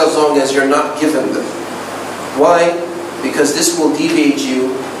 just as long as you're not given them. Why? Because this will deviate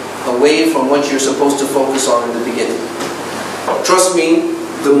you away from what you're supposed to focus on in the beginning. Trust me,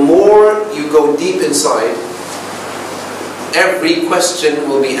 the more you go deep inside, every question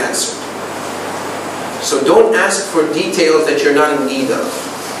will be answered. So don't ask for details that you're not in need of,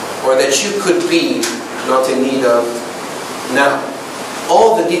 or that you could be not in need of now.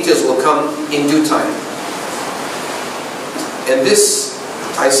 All the details will come in due time. And this,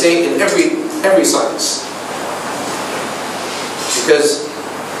 I say, in every science. Because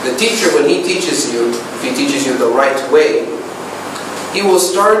the teacher, when he teaches you, if he teaches you the right way, he will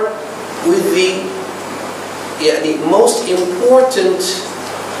start with the most important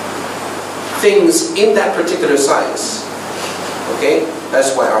things in that particular science. Okay?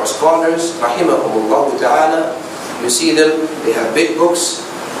 That's why our scholars, rahimahumullah ta'ala, you see them, they have big books,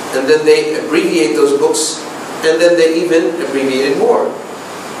 and then they abbreviate those books, and then they even abbreviate it more.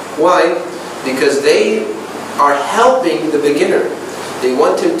 Why? Because they are helping the beginner. They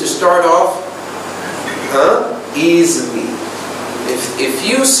want him to start off easily. If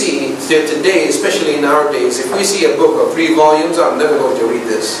you see that today, especially in our days, if we see a book of 3 volumes, I'm never going to read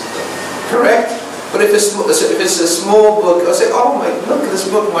this. Correct? But if it's a small book, I'll say, oh my, look at this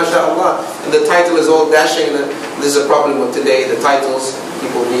book, mashallah. And the title is all dashing. And there's a problem with today, the titles,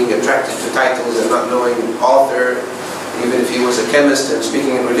 people being attracted to titles and not knowing the author. Even if he was a chemist and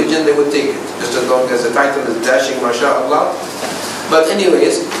speaking in religion, they would take it, just as long as the title is dashing, mashallah. But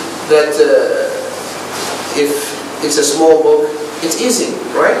anyways, that if it's a small book, it's easy,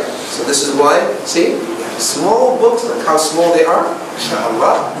 right? So this is why, see, small books, look how small they are,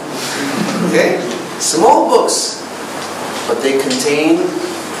 mashallah. Okay? Small books, but they contain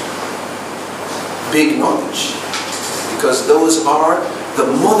big knowledge, because those are the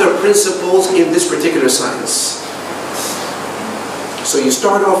mother principles in this particular science. So you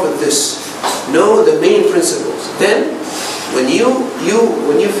start off with this, know the main principles. Then, when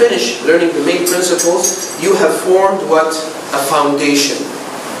you finish learning the main principles, you have formed what? A foundation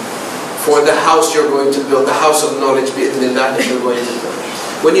for the house you're going to build, the house of knowledge, bi'idhnillah, that you're going to build.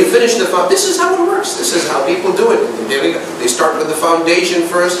 When you finish the foundation, this is how it works. This is how people do it. They start with the foundation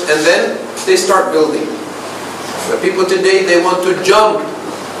first, and then they start building. But people today, they want to jump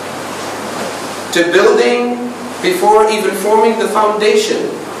to building before even forming the foundation.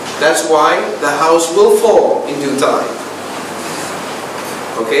 That's why the house will fall in due time.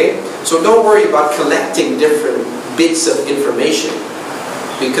 Okay? So don't worry about collecting different bits of information,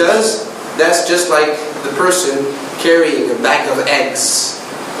 because that's just like the person carrying a bag of eggs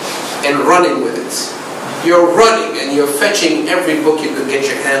and running with it. You're running and you're fetching every book you could get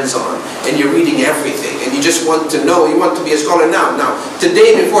your hands on, and you're reading everything, and you just want to know, you want to be a scholar now,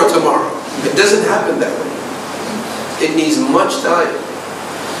 today before tomorrow. It doesn't happen that way. It needs much time.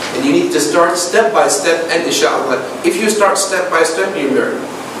 And you need to start step by step, and inshallah, if you start step by step, you learn.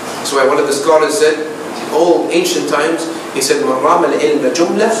 That's why one of the scholars said, in old ancient times, he said, مَنْ رَامَ الْعِلْمَ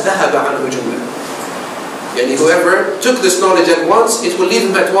جُمْلَةً ذَهَبَ عَنْهُ جُمْلَةً. And whoever took this knowledge at once, it will leave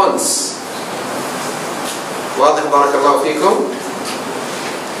him at once. واضح بارك الله فيكم.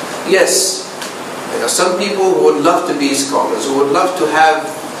 Yes, there are some people who would love to be scholars, who would love to have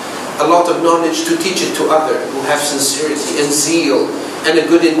a lot of knowledge to teach it to others, who have sincerity and zeal and a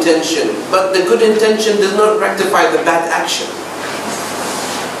good intention. But the good intention does not rectify the bad action.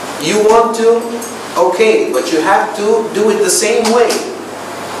 You want to, okay, but you have to do it the same way.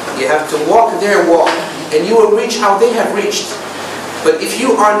 You have to walk their walk, and you will reach how they have reached. But if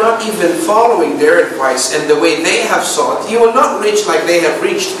you are not even following their advice and the way they have sought, you will not reach like they have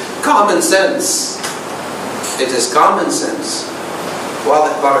reached. Common sense. It is common sense.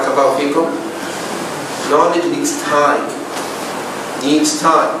 واضح بارك الله فيكم. Knowledge needs time. Needs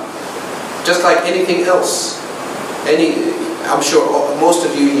time. Just like anything else. I'm sure most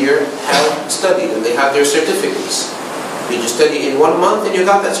of you here have studied and they have their certificates. Did you study in 1 month and you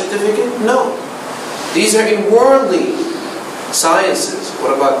got that certificate? No. These are in worldly sciences.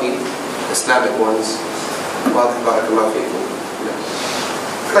 What about the Islamic ones?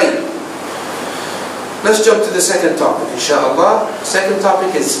 Let's jump to the second topic, inshallah. Second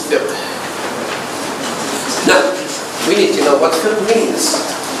topic is fiqh. Now, we need to know what fiqh means.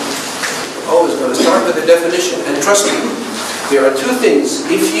 Always going to start with the definition. And trust me, there are two things.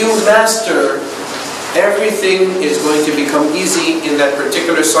 If you master, everything is going to become easy in that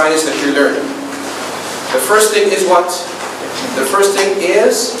particular science that you learn. The first thing is what? The first thing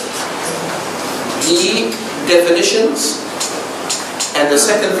is the definitions, and the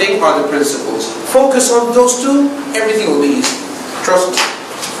second thing are the principles. Focus on those two, everything will be easy. Trust me.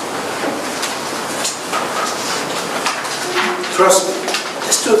 Trust me.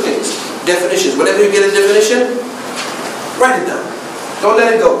 There's two things. Definitions. Whenever you get a definition, write it down. Don't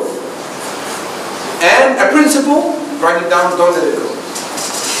let it go. And a principle, write it down, don't let it go.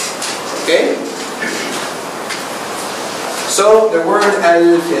 Okay? So, the word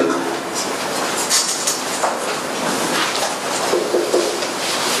al-fiqh.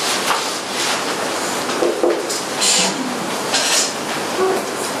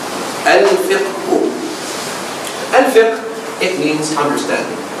 Al-fiqh. Al-fiqh, it means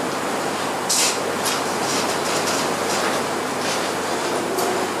understanding.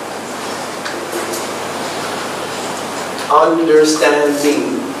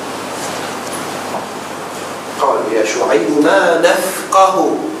 Understanding. قالوا يا شعيب ما نفقه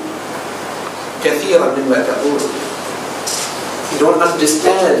كثيرا مما تقول. You don't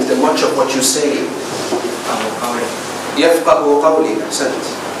understand much of what you say. يفقه قولي. أحسنت.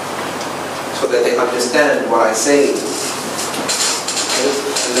 So that they understand what I say.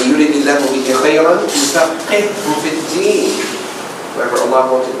 الذي يريد الله به خيرا يفقهه في الدين. Whoever Allah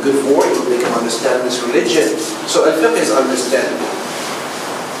wanted good for, He will make him understand this religion. So al-fiqh is understanding.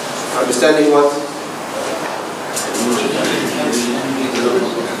 Understanding what?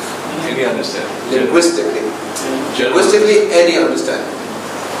 Any understanding. Linguistically. Linguistically, any understanding.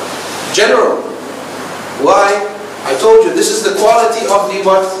 General. Why? I told you, this is the quality of the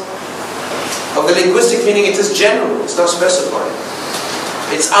what? Of the linguistic meaning. It is general. It's not specified.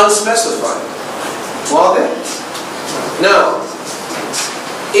 It's unspecified. واضح? Now,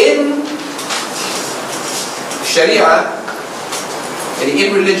 in Sharia, and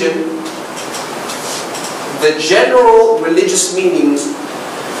in religion, the general religious meaning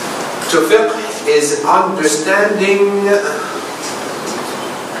to fiqh is understanding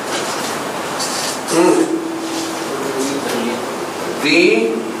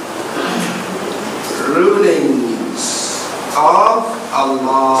the rulings of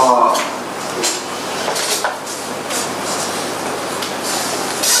Allah.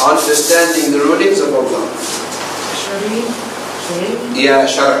 Understanding the rulings of Allah. Yeah,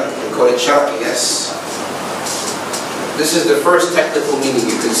 Shari. We call it Shari, yes. This is the first technical meaning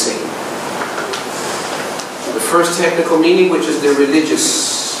you can say. The first technical meaning, which is the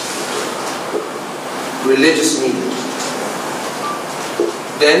religious meaning.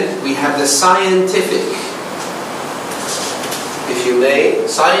 Then we have the scientific if you may,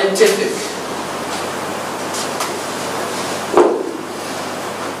 scientific.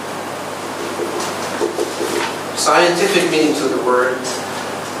 Scientific meaning to the word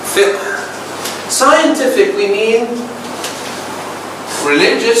fiqh. Scientific, we mean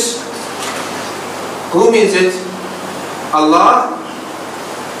religious. Who means it? Allah.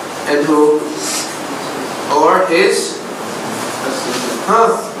 And who? Or His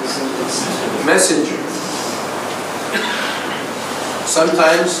messenger.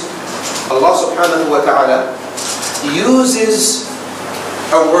 Sometimes Allah subhanahu wa ta'ala uses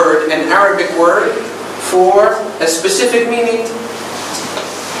a word, an Arabic word, for a specific meaning.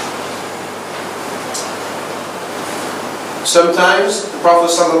 Sometimes the Prophet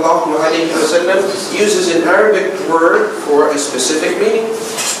sallallahu alaihi wasallam uses an Arabic word for a specific meaning.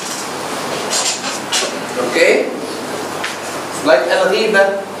 Okay? Like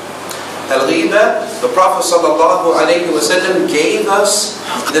al-ghiba. Al-ghiba, the Prophet sallallahu alaihi wasallam gave us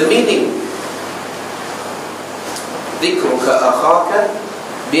the meaning. ذِكْرُكَ أَخَاكَ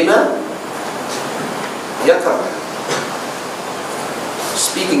بِمَا يَكْرَهُ.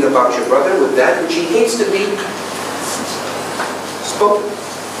 Speaking about your brother with that which he hates to be spoken.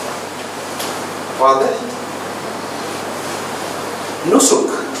 واضح?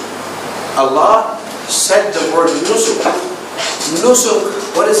 Nusuk. Allah said the word nusuk. Nusuk,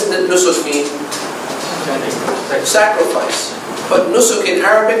 what does nusuk mean? Sacrifice. But nusuk in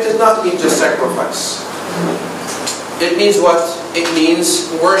Arabic does not mean just sacrifice. It means what? It means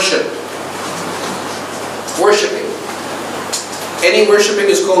worship. Worshipping. Any worshipping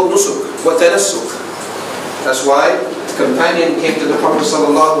is called nusuk. وَتَنَسُّك. That's why the companion came to the Prophet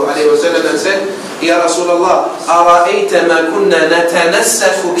sallallahu alaihi wasallam and said, Ya Rasulullah, أَرَأَيْتَ مَا كُنَّا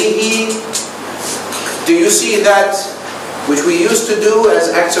نَتَنَسَّكُ بِهِ. Do you see that which we used to do as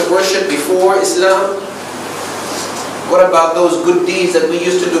acts of worship before Islam? What about those good deeds that we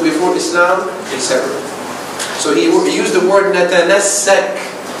used to do before Islam? Etc. So he used the word natanassak,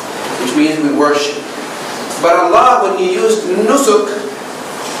 which means we worship. But Allah, when He used nusuk,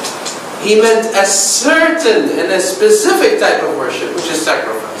 He meant a certain and a specific type of worship, which is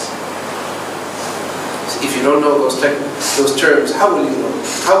sacrifice. So if you don't know those terms, how will you know?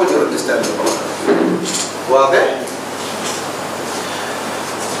 How will you understand the Quran? Well, then.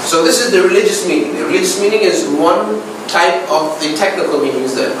 So this is the religious meaning. The religious meaning is one type of the technical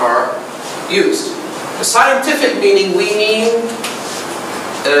meanings that are used. The scientific meaning, we mean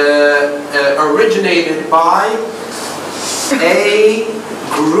originated by a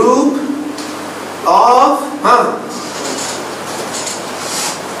group of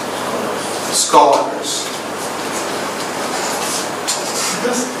scholars.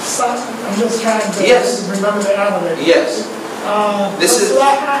 I'm just trying to remember the alphabet. Yes. This is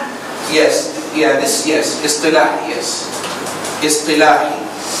yes. Yeah. This yes. Istilahi. Yes. Istilahi.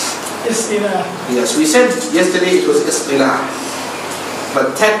 Istilahi. Yes. We said yesterday it was istilah,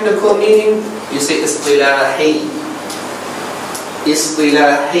 but technical meaning you say istilahi.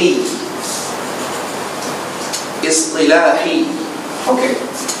 Istilahi. Istilahi. Okay.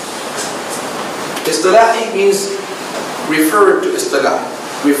 Istilahi means referred to istilah,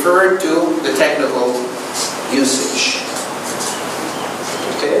 referred to the technical usage.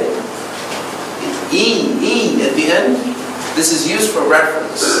 Okay. E at the end. This is used for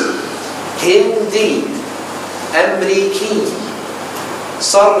reference. Hindi, Amriki,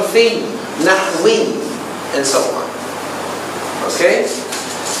 Sarfi, Nahwi, and so on. Okay?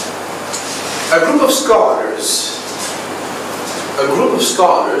 A group of scholars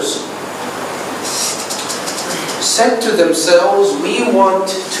said to themselves, we want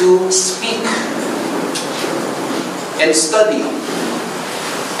to speak and study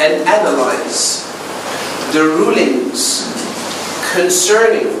and analyze the rulings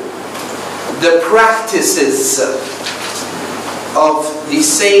concerning the practices of the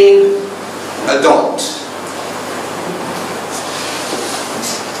sane adult.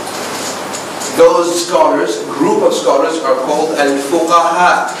 Those scholars, group of scholars, are called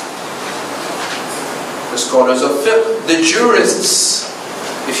al-fuqaha, the scholars of fiqh, the jurists,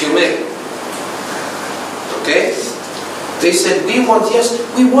 if you may. Okay? They said, we want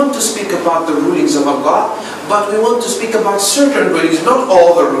to speak about the rulings of Allah, but we want to speak about certain rulings, not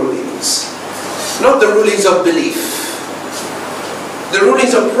all the rulings. Not the rulings of belief. The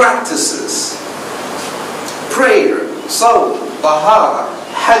rulings of practices. Prayer, sawl, tahara,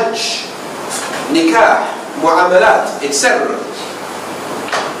 hajj, nikah, mu'amalat, etc.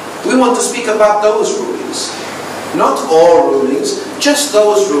 We want to speak about those rulings. Not all rulings, just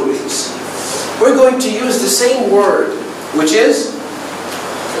those rulings. We're going to use the same word, which is,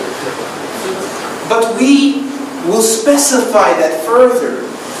 but we will specify that further.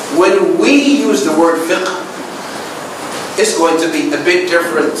 When we use the word fiqh, it's going to be a bit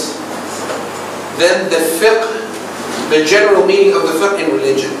different than the fiqh, the general meaning of the fiqh in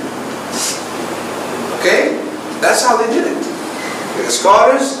religion. Okay? That's how they did it. The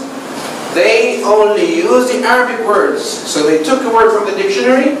scholars, they only use the Arabic words. So they took a word from the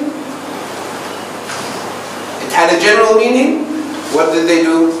dictionary. It had a general meaning. What did they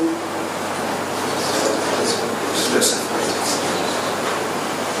do? Specified it.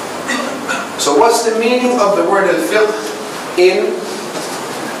 So what's the meaning of the word al-fiqh in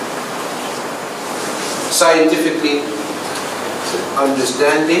scientifically?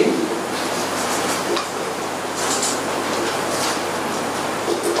 Understanding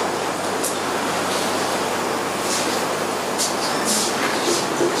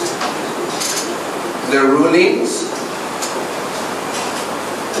the rulings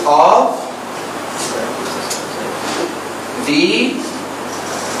of the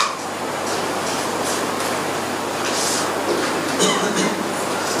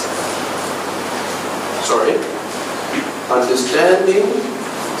understanding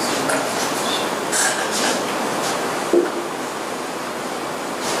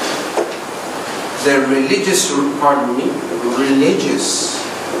the religious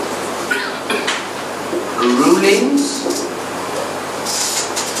rulings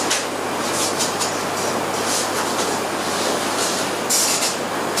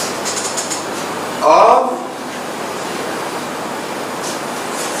of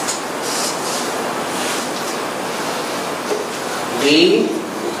the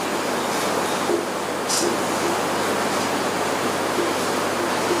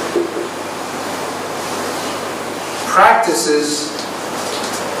practices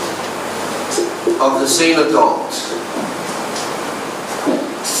of the sane adult.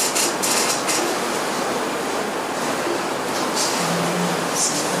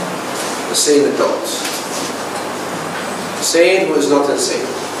 The sane adult. Sane who is not insane.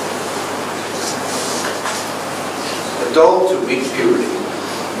 Adult to reach purity.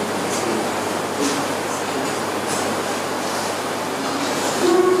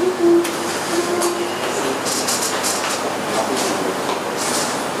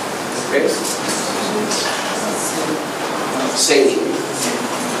 Okay? Sane.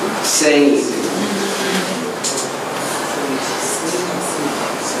 Sane.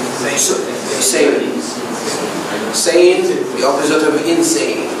 Sane. Sane, the opposite of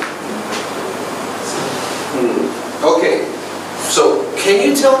insane. Okay, so can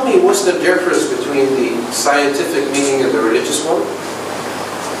you tell me what's the difference between the scientific meaning and the religious one?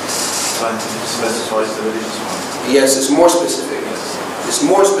 Scientific specifies the religious one. Yes, it's more specific. It's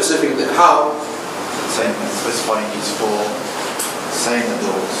more specific than how? Same specifying is for sane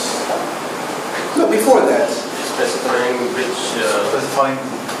adults. No, before that. Specifying which... Specifying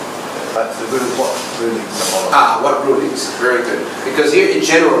what rulings are. What rulings? Very good. Because here it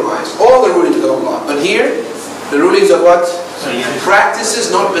generalized all the rulings of Allah. But here, the rulings of what?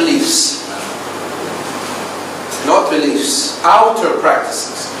 Practices, not beliefs. Not beliefs. Outer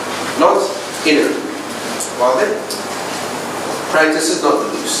practices. Not inner. واضح? Practices, not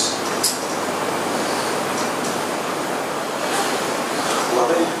beliefs.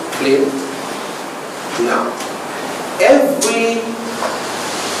 واضح? Clear? Now, every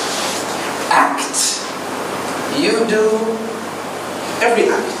act you do, every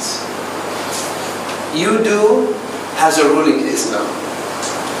act you do has a ruling in Islam.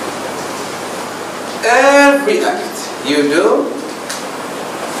 Every act you do,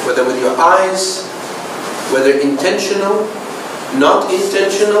 whether with your eyes, whether intentional, not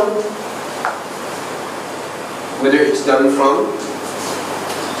intentional, whether it's done from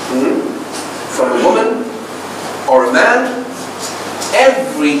a woman or a man,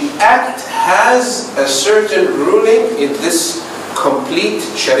 every act has a certain ruling in this complete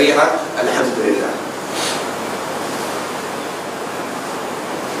Sharia, alhamdulillah.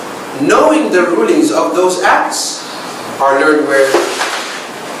 Knowing the rulings of those acts are learned where?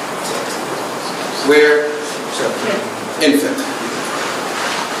 In fiqh.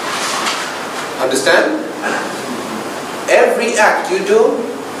 Understand? Every act you do,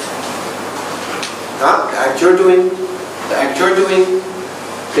 the act you're doing,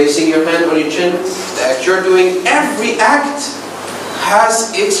 placing your hand on your chin, the act you're doing, every act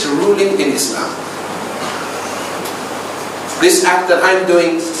has its ruling in Islam. This act that I'm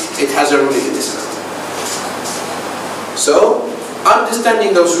doing, it has a ruling in Islam. So,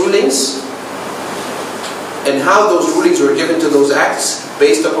 understanding those rulings and how those rulings were given to those acts,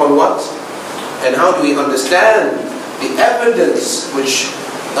 based upon what? And how do we understand the evidence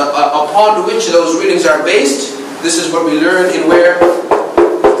upon which those rulings are based? This is what we learn in where?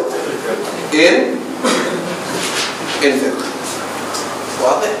 In fiqh.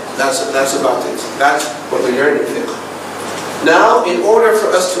 Well, that's about it. That's what we learn in fiqh. Now, in order for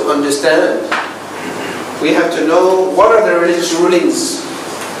us to understand, we have to know what are the religious rulings.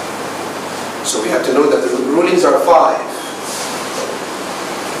 So we have to know that the rulings are 5.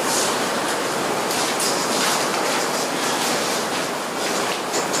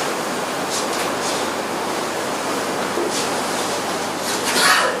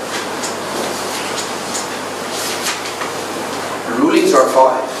 Rulings are 5.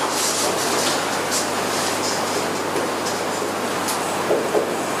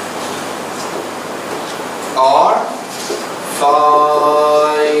 Are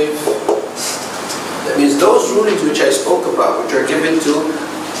 5. That means those rulings which I spoke about, which are given to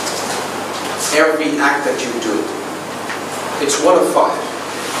every act that you do, it's one of 5.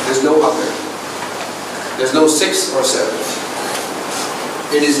 There's no other. There's no 6th or 7th.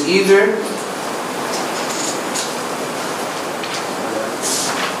 It is either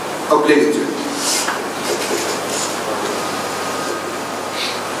obligatory,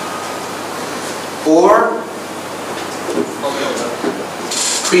 or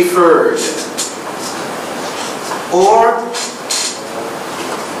preferred, or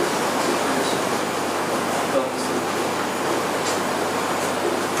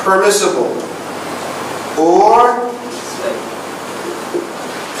permissible, or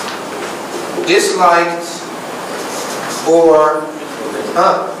disliked, or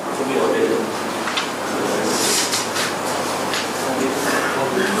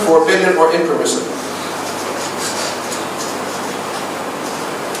forbidden or impermissible.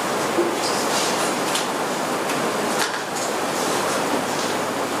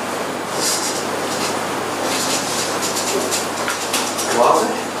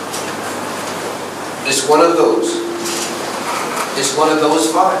 It's one of those. It's one of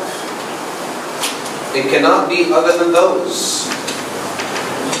those 5. It cannot be other than those.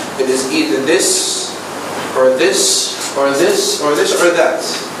 It is either this, or this, or this, or this, or that.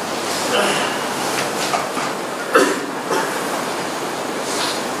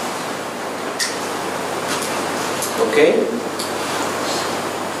 Okay?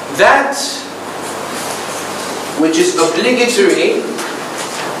 That which is obligatory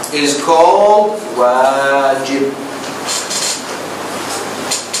is called wajib.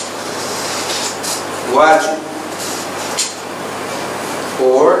 Wajib.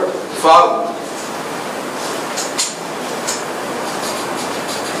 Or fard.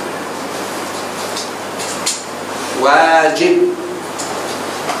 Wajib.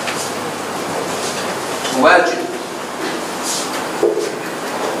 Wajib.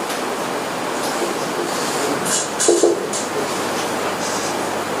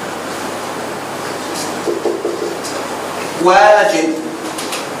 Wajib.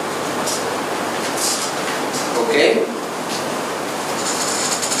 Okay?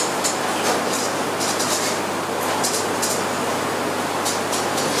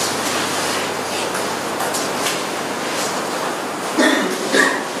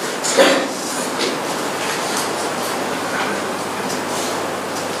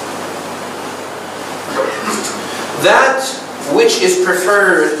 That which is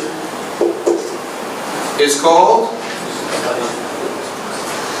preferred is called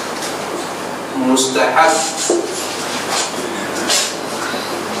mustahab.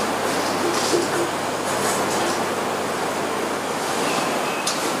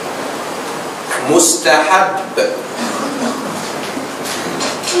 Mustahab.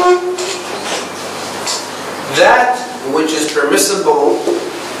 That which is permissible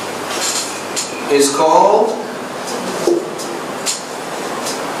is called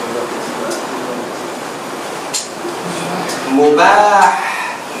mubah.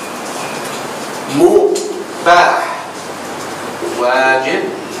 Mubah. Wajib.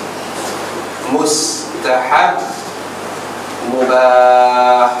 Mustahab.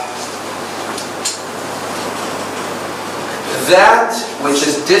 Mubah. That which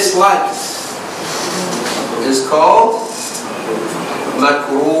is disliked is called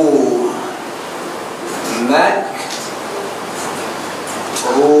makruh. Makruh.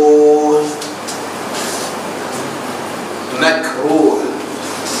 Makruh.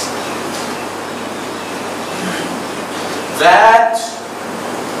 That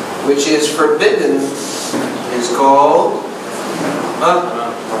which is forbidden is called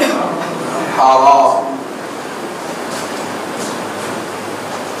haram.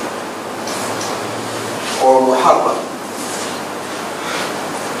 Or muharram.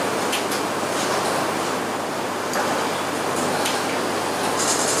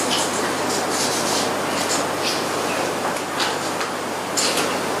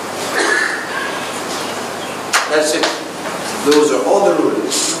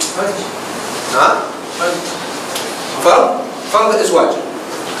 wajib.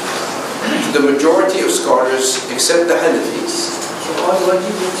 The majority of scholars, except the Hanafis. So all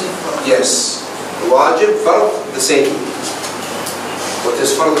wajib is Yes. Wajib, fard, the same. What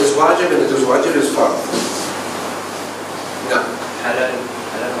is fard is wajib, and what is wajib is fard. No. Halal.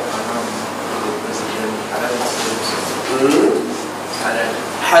 Halal or haram. Halal.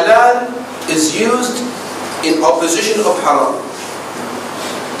 Halal is used in opposition of haram.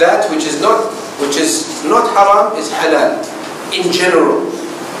 That which is not haram is halal in general.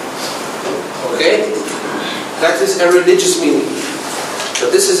 Okay? That is a religious meaning.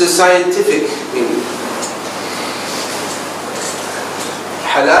 But this is a scientific meaning.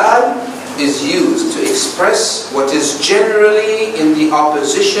 Halal is used to express what is generally in the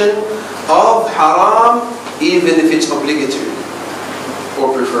opposition of haram, even if it's obligatory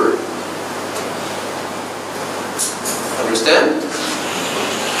or preferred. Understand?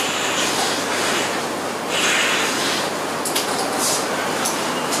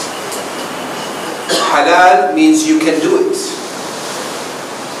 Halal means you can do it.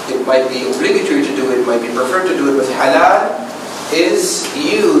 It might be obligatory to do it, it might be preferred to do it, but halal is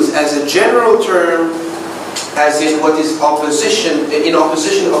used as a general term, as in what is in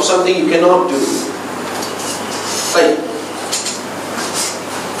opposition of something you cannot do. Right.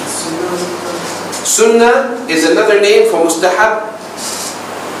 Sunnah is another name for mustahab.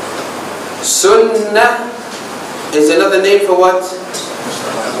 Sunnah is another name for what?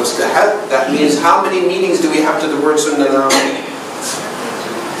 Mustahab. That means how many meanings do we have to the word sunnah now?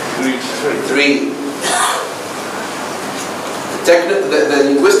 Three. The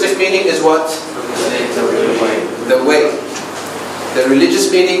linguistic meaning is what? The way. The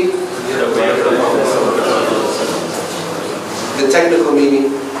religious meaning? The technical meaning?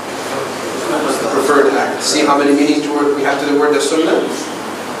 Preferred act. See how many meanings we have to the word sunnah?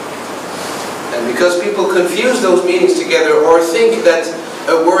 And because people confuse those meanings together or think that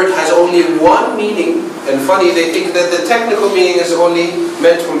a word has only one meaning, and funny, they think that the technical meaning is only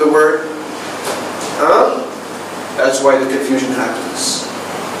meant from the word. That's why the confusion happens.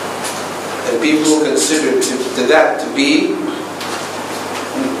 And people consider that to be,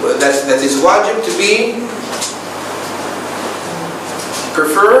 that is wajib to be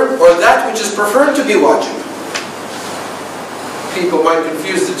preferred, or that which is preferred to be wajib. People might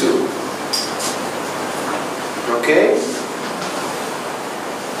confuse the two. Okay?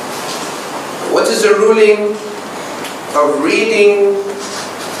 What is the ruling of reading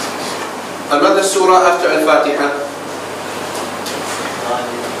another surah after Al-Fatiha?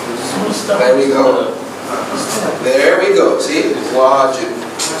 There we go. There we go. See? Wajib.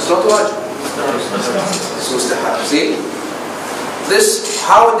 It's not wajib. It's mustahab. See? This,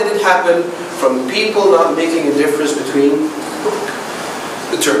 how did it happen? From people not making a difference between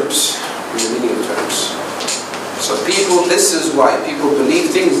the terms, the meaning of terms. So people, this is why people believe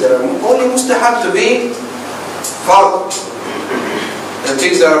things that are only mustahab to be fard, and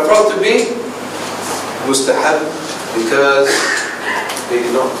things that are fard to be mustahab, because they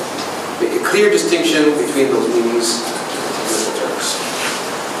do not make a clear distinction between those meanings in the terms.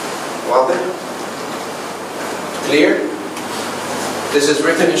 Wadah? Clear? This is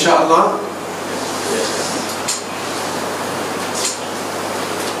written, inshaAllah? Yes.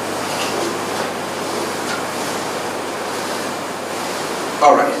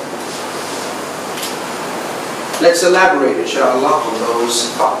 Alright. Let's elaborate, inshaAllah, on those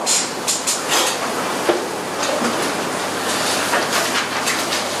thoughts.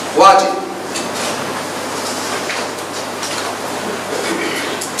 Wajib.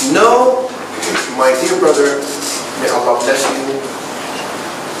 Know, my dear brother, may Allah bless you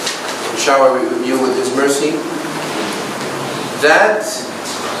and shower you with His mercy, that,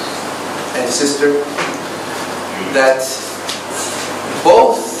 and sister, that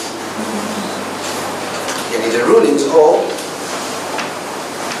both, the rulings all,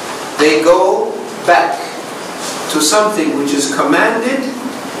 they go back to something which is commanded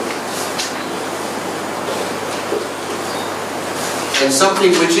and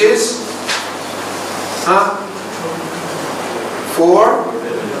something which is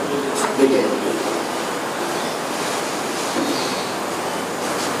forbidden.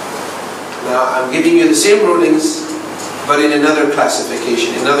 Now I'm giving you the same rulings, but in another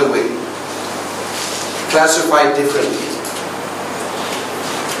classification, another way, classified differently.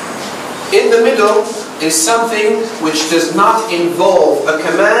 In the middle is something which does not involve a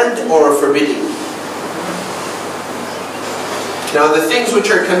command or a forbidding. Now the things which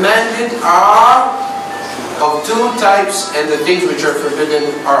are commanded are of two types, and the things which are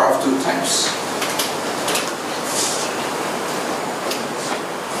forbidden are of two types.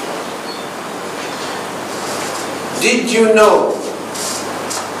 Did you know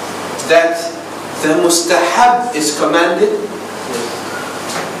that the mustahab is commanded?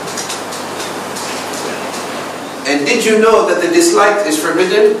 And did you know that the disliked is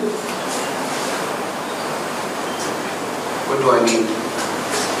forbidden? What do I mean?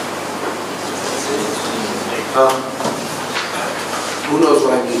 Who knows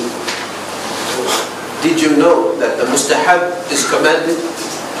what I mean? Did you know that the mustahab is commanded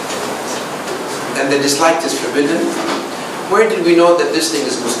and the disliked is forbidden? Where did we know that this thing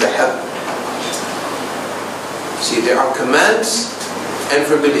is mustahab? See, there are commands and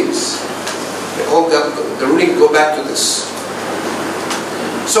forbiddings. The ruling go back to this.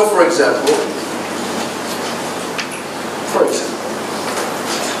 So for example,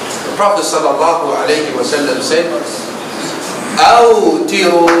 the Prophet sallallahu alayhi wa sallam said,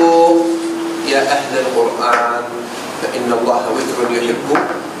 أوتروا يا أهل القرآن فإن الله وتر يحب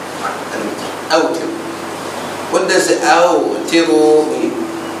الوتر. أوتروا. What does أوتروا mean?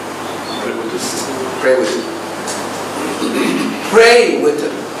 Pray with it. Pray with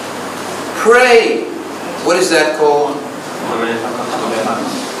it. Pray. What is that called?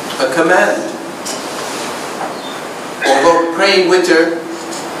 A command. Although praying witr,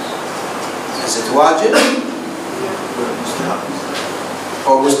 is it wajib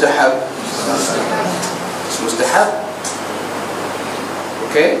or mustahab? It's mustahab.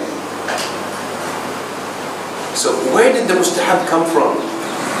 Okay? So where did the mustahab come from?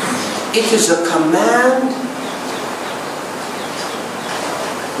 It is a command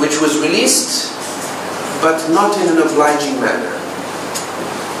which was released, but not in an obliging manner.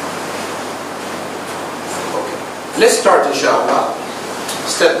 Okay. Let's start, inshallah,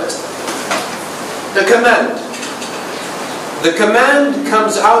 step by step. The command. The command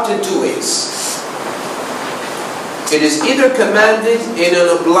comes out in two ways. It is either commanded in an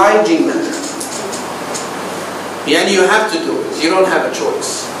obliging manner. Yani you have to do it. You don't have a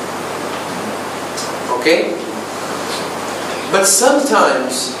choice. Okay? But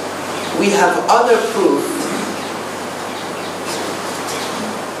sometimes we have other proof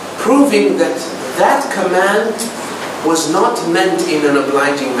proving that that command was not meant in an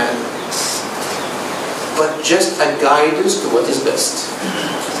obliging manner, but just a guidance to what is best.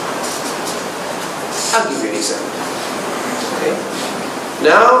 I'll give you an example. Okay?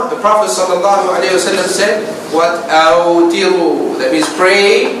 Now, the Prophet ﷺ said, what awtiru, that means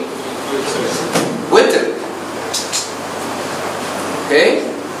pray witr. Okay?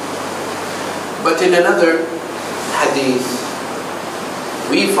 But in another hadith,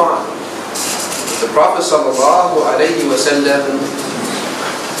 we find the Prophet ﷺ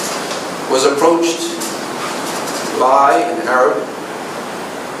was approached by an Arab,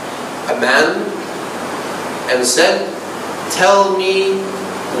 a man, and said, tell me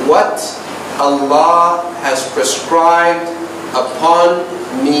what Allah has prescribed upon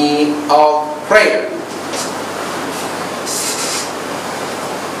me of prayer.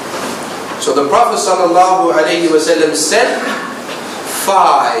 So the Prophet ﷺ said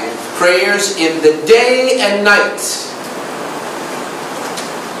 5 prayers in the day and night.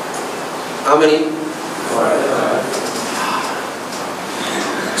 How many? 5.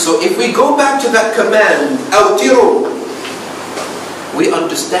 So if we go back to that command, awtiru, we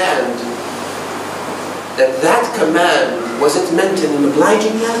understand that that command, was it meant in an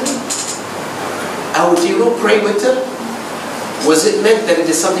obliging manner? Awtiru, pray with it. Was it meant that it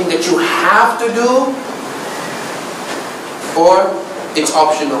is something that you have to do? Or it's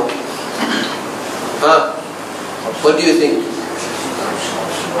optional? What do you think?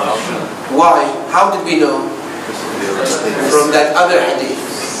 Why? How did we know? From that other hadith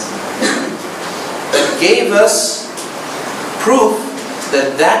that gave us proof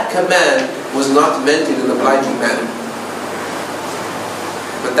that that command was not meant in an obliging manner,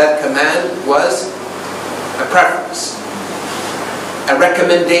 but that command was a preference, a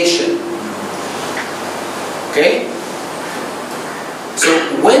recommendation. Okay? So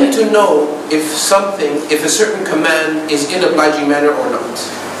when to know if a certain command is in obliging manner or not?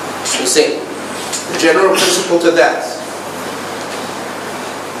 We say, the general principle to that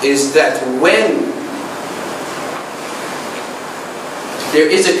is that when there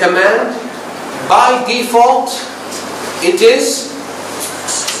is a command, by default, it is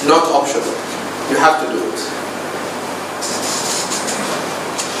not optional. You have to do it.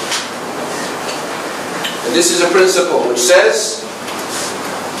 And this is a principle which says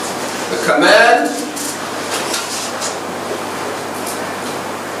the command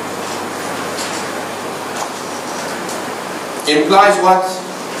implies what?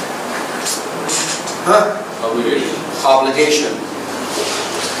 Obligation.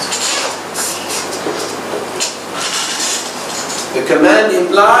 The command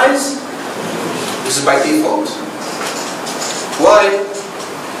implies This is by default. Why?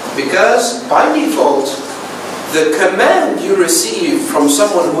 Because by default, the command you receive from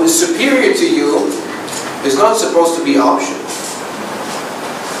someone who is superior to you is not supposed to be optional.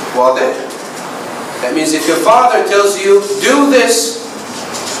 Well then, that means if your father tells you, do this,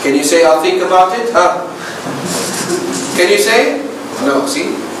 can you say, I'll think about it? Huh? Can you say? No, see?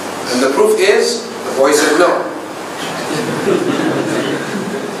 And the proof is, the boy said no.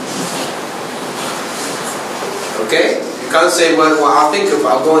 Okay? You can't say, well I'll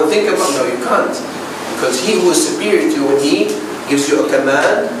go and think about it. No, you can't. Because he who is superior to you, when he gives you a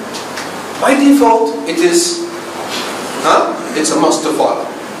command, by default, it is, it's a must to follow.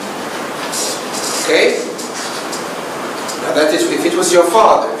 Okay? Now that is, if it was your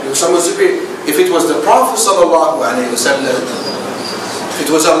father, if it was someone superior, if it was the Prophet sallallahu alaihi wasallam, if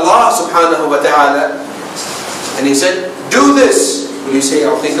it was Allah subhanahu wa ta'ala, and he said, do this, will you say,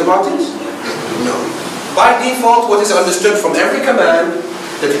 I'll think about it? No. By default, what is understood from every command,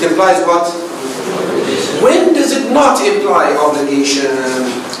 that it implies what? When does it not imply obligation?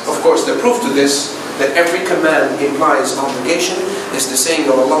 Of course, the proof to this, that every command implies obligation, is the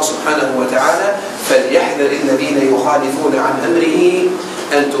saying of Allah subhanahu wa ta'ala, فَلْيَحْذَرِ الَّذِينَ يُخَالِفُونَ عَنْ أَمْرِهِ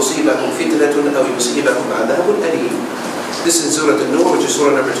أَنْ تُصِيبَهُمْ فِتْنَةٌ أَوْ يُصِيبَهُمْ عَذَابٌ أَلِيمٌ. This is Surah An-Nur, which is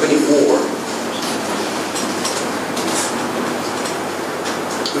Surah number 24.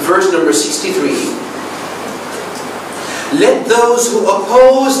 Verse number 63. Let those who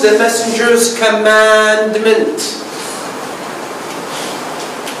oppose the messenger's commandment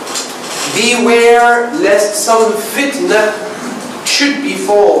beware lest some fitna should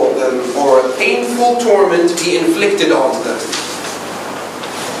befall them, or a painful torment be inflicted on them.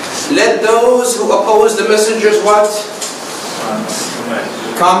 Let those who oppose the messenger's what?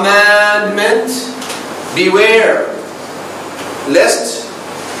 Commandment. Beware lest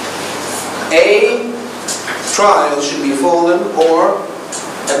a trial should befall them, or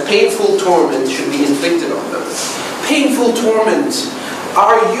a painful torment should be inflicted on them. Painful torment.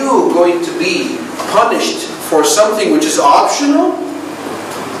 Are you going to be punished for something which is optional?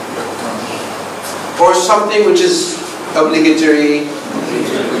 Or something which is obligatory?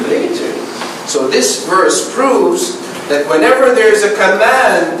 Obligatory. So this verse proves that whenever there is a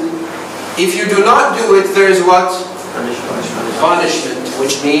command, if you do not do it, there is what? Punishment.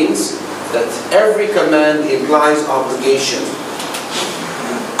 Which means that every command implies obligation,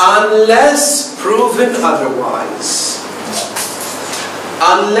 unless proven otherwise.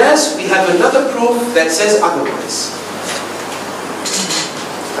 Unless we have another proof that says otherwise.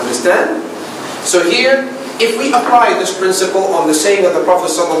 Understand? So here, if we apply this principle on the saying of the Prophet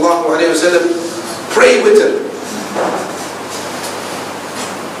ﷺ, pray with it.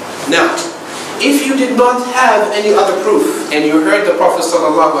 Now, if you did not have any other proof, and you heard the Prophet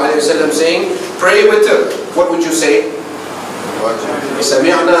ﷺ saying, pray with it, what would you say?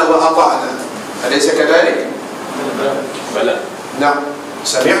 سمعنا وأطعنا. أليس كذلك؟ نعم.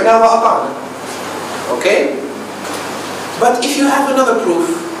 سمعنا وأطعنا. Okay? But if you have another proof,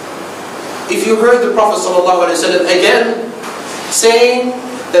 if you heard the Prophet ﷺ again saying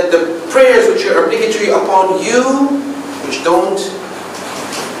that the prayers which are obligatory upon you, which don't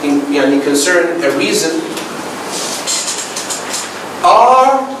concern a reason,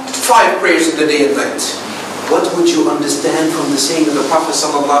 are 5 prayers in the day and night, what would you understand from the saying of the Prophet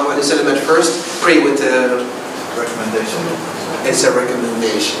ﷺ at first? Pray with the recommendation. It's a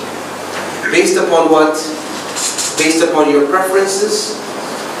recommendation. Based upon what? Based upon your preferences,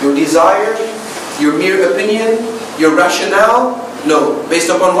 your desire, your mere opinion, your rationale? No. Based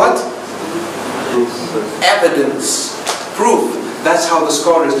upon what? Proof. Evidence. Proof. That's how the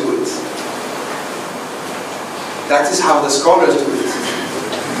scholars do it. That is how the scholars do it.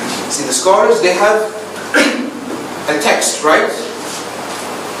 See, the scholars, they have a text, right?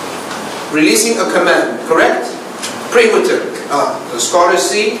 Releasing a command, correct? Pray with her. The scholars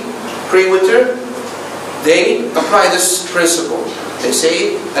see, pray with her. They apply this principle. They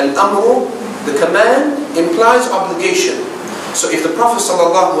say, Al-Amru, the command implies obligation. So if the Prophet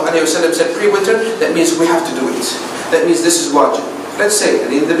ﷺ said pray with her, that means we have to do it. That means this is wajib. Let's say,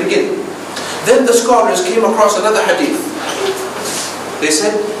 and in the beginning. Then the scholars came across another hadith. They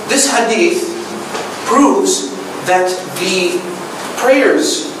said, this hadith proves that the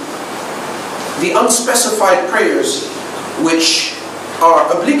prayers, the unspecified prayers, which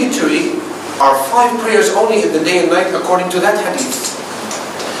are obligatory, are 5 prayers only in the day and night according to that hadith.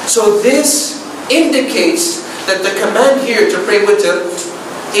 So this indicates that the command here to pray witr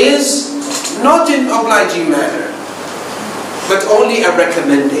is not in obliging manner, but only a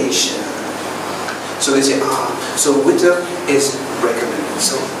recommendation. So they say, so witr is recommended.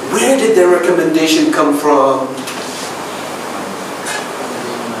 So where did their recommendation come from?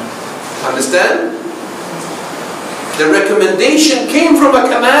 Understand? The recommendation came from a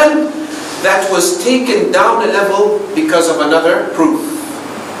command that was taken down a level because of another proof.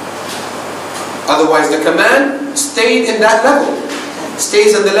 Otherwise the command stayed in that level.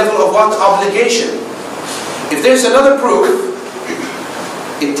 Stays in the level of what? Obligation. If there's another proof,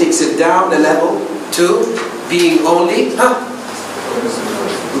 it takes it down a level to being only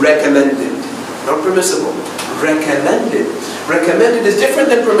recommended. Not permissible. Recommended. Recommended is different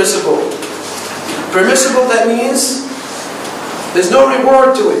than permissible. Permissible, that means there's no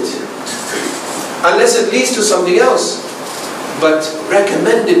reward to it, unless it leads to something else. But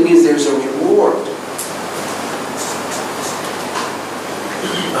recommended means there's a reward.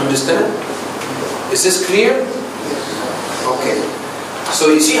 Understand? Is this clear? Okay. So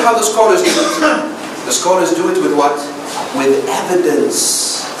you see how the scholars do it? The scholars do it with what? With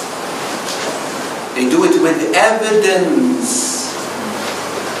evidence. They do it with evidence.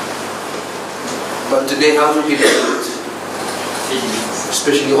 But today, how do people do it?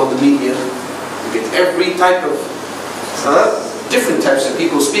 Especially on the media. You get every type of, different types of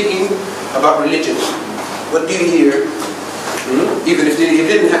people speaking about religion. What do you hear? Even if you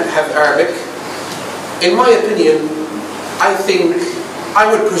didn't have Arabic. In my opinion, I think,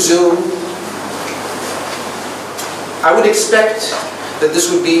 I would presume, I would expect that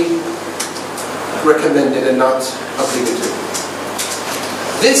this would be recommended and not obligatory.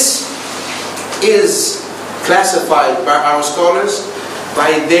 This is classified by our scholars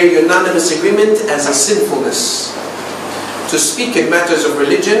by their unanimous agreement as a sinfulness. To speak in matters of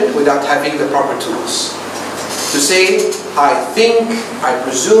religion without having the proper tools. To say, I think, I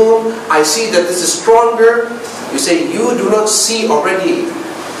presume, I see that this is stronger. You say, you do not see already.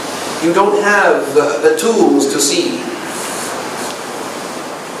 You don't have the tools to see.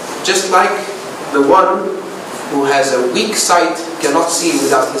 Just like the one who has a weak sight cannot see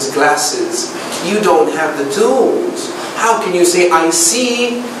without his glasses. You don't have the tools. How can you say, I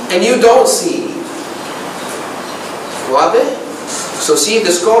see, and you don't see? So see,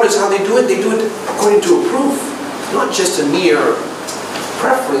 the scholars, how they do it according to a proof. Not just a mere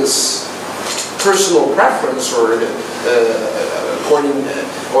preference, personal preference, or according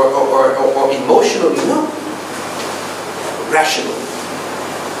or emotionally. No, rational.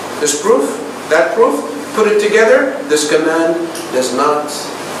 This proof, that proof, put it together. This command does not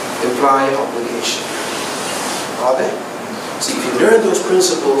imply obligation. See, if you learn those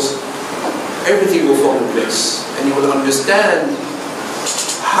principles, everything will fall in place, and you will understand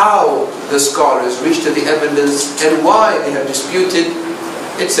how the scholars reach to the evidence and why they have disputed,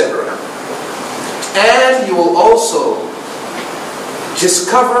 etc. And you will also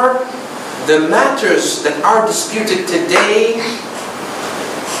discover the matters that are disputed today,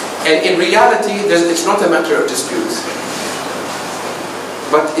 and in reality it's not a matter of dispute,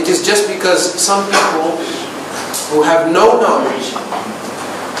 but it is just because some people who have no knowledge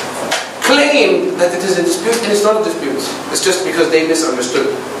claim that it is a dispute, and it's not a dispute. It's just because they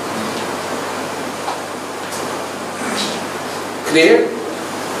misunderstood. Clear?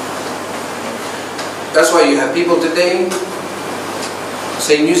 That's why you have people today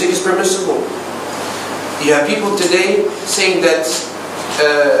saying music is permissible. You have people today saying that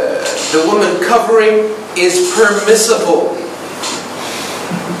the woman covering is permissible.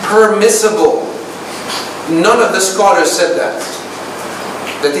 Permissible. None of the scholars said that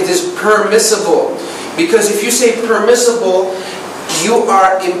it is permissible. Because if you say permissible, you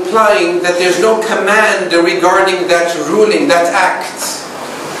are implying that there's no command regarding that ruling, that act.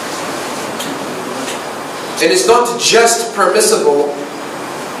 And it's not just permissible.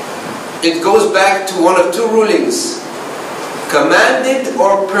 It goes back to one of two rulings. Commanded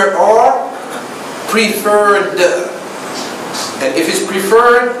or preferred. And if it's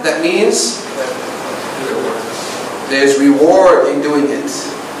preferred, that means there's reward in doing it.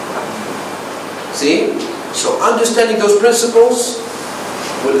 See? So understanding those principles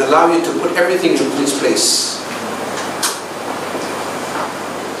will allow you to put everything in its place.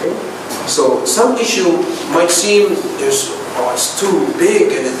 Okay? So some issue might seem it's too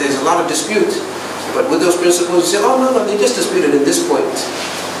big and there's a lot of dispute. But with those principles you say, oh no, they just disputed at this point.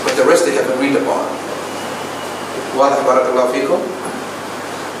 But the rest they have agreed upon. Wadah barakallahu feekum.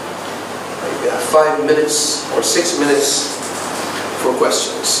 We have 5 minutes or 6 minutes for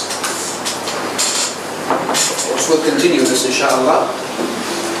questions. Of course, we'll continue this inshallah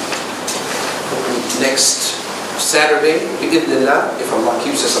next Saturday, bi'idhnillah, if Allah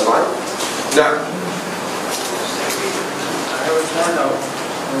keeps us alive. Now, I was found out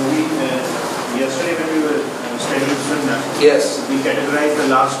yesterday when we were studying Sunnah, Yes. we categorize the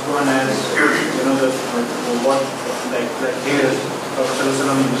last one as, the what, like here, Prophet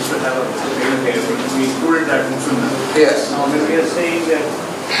ﷺ used to have a real hair, but we included that in Sunnah. Yes. Now when we are saying that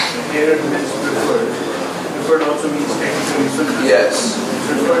hair is preferred also means technically Sunnah. Yes.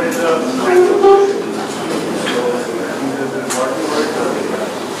 Preferred is a practical.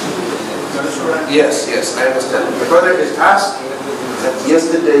 Yes, yes, I understand. The brother is asking that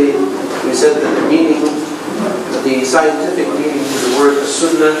yesterday we said that the meaning, the scientific meaning to the word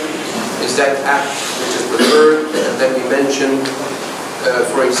sunnah is that act which is preferred, and then we mentioned,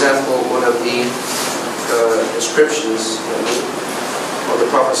 for example, one of the descriptions of the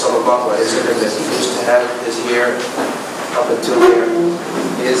Prophet sallallahu alaihi wasallam that he used to have his hair up until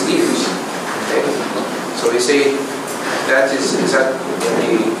his ears. Okay? So we say that is that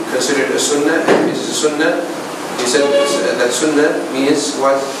considered a sunnah, and it is a sunnah. He said that sunnah means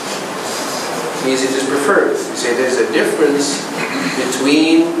what? Means it is preferred. You say there is a difference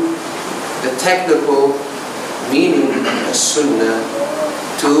between the technical meaning of sunnah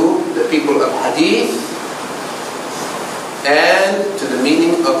to the people of Hadeeth and to the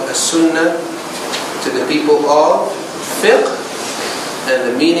meaning of a sunnah to the people of fiqh, and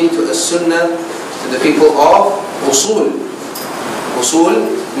the meaning to a sunnah to the people of usul. Usul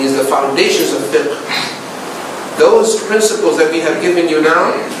means the foundations of fiqh. Those principles that we have given you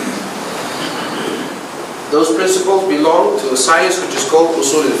now, those principles belong to a science which is called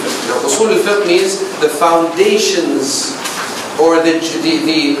usul al-fiqh. Now usul al-fiqh means the foundations or the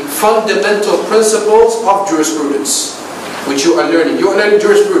fundamental principles of jurisprudence, which you are learning. You are learning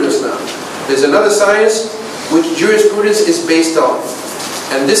jurisprudence now. There's another science which jurisprudence is based on.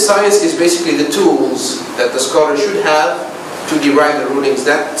 And this science is basically the tools that the scholar should have to derive the rulings.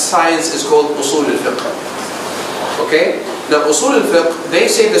 That science is called usul al-fiqh. Okay? Now usul al-fiqh, they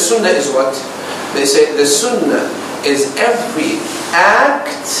say the sunnah is what? They say the sunnah is every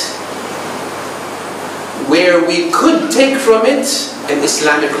act where we could take from it an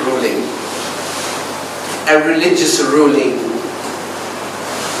Islamic ruling, a religious ruling.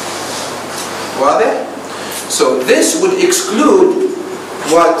 Wadah? So this would exclude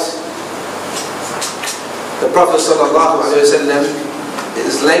what the Prophet ﷺ,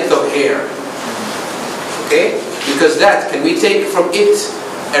 his length of hair. Okay? Because that, can we take from it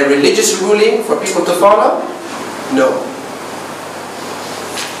a religious ruling for people to follow? No.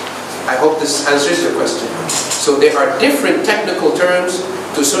 I hope this answers your question. So there are different technical terms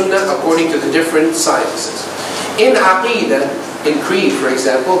to sunnah according to the different sciences. In aqidah, in creed for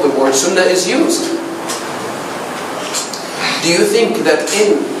example, the word sunnah is used. Do you think that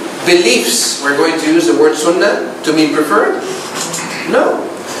in beliefs we're going to use the word sunnah to mean preferred? No.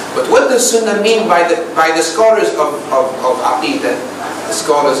 But what does sunnah mean by the scholars of aqidah, the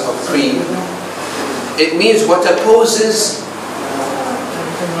scholars of creed? It means what opposes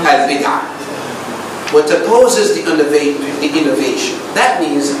al-bid'ah, what opposes the innovation. That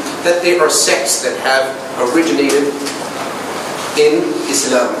means that there are sects that have originated in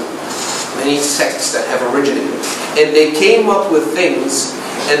Islam. Many sects that have originated. And they came up with things,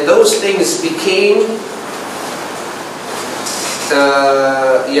 and those things became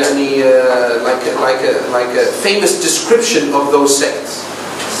like a famous description of those sects.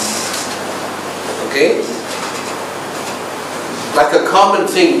 Okay? Like a common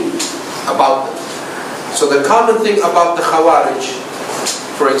thing about them. So the common thing about the Khawarij,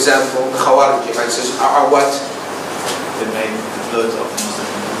 for example, the Khawarij are what? They make loads of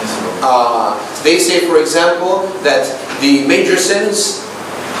Muslims. They say, for example, that the major sins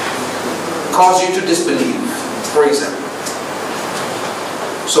cause you to disbelieve, for example.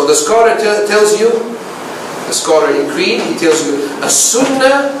 So the scholar tells you, the scholar in creed, he tells you, a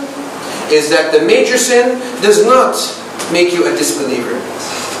sunnah is that the major sin does not make you a disbeliever.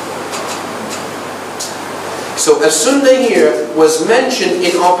 So a sunnah here was mentioned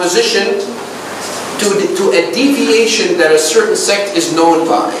in opposition to a deviation that a certain sect is known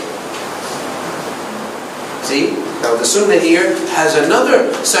by. See? Now the sunnah here has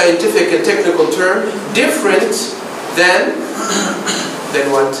another scientific and technical term different than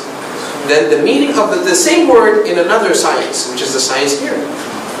what? Than the meaning of the same word in another science, which is the science here.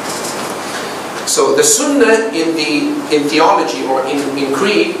 So the sunnah in theology or in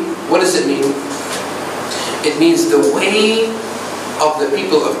creed, what does it mean? It means the way of the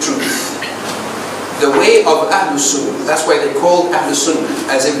people of truth. The way of Ahlul Sunnah. That's why they're called Ahlul Sunnah.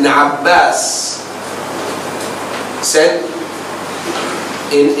 As Ibn Abbas said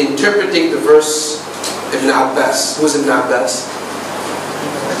in interpreting the verse, Ibn Abbas. Who's Ibn Abbas?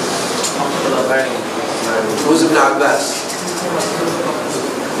 Who's Ibn Abbas?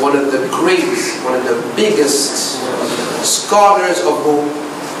 one of the biggest scholars of whom?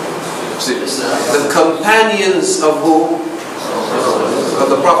 The companions of whom? Of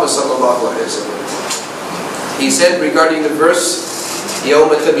the Prophet sallallahu alaihi wasallam. He said regarding the verse,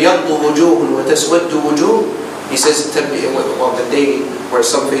 يَوْمَ تَبْيَضُّ وُجُوهٌ وَتَسْوَدُّ وُجُوهٌ. He says, on the day where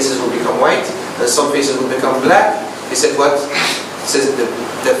some faces will become white and some faces will become black. He said what? He says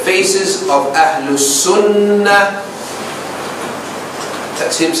the faces of Ahlus Sunnah.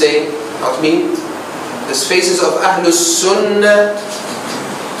 That's him saying, not me. The faces of Ahlus Sunnah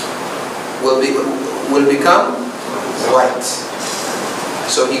will become white.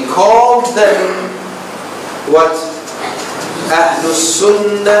 So he called them what? Ahlus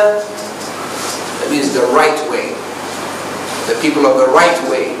Sunnah. That means the right way. The people of the right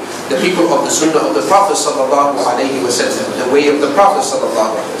way. The people of the Sunnah of the Prophet sallallahu alaihi wasallam. The way of the Prophet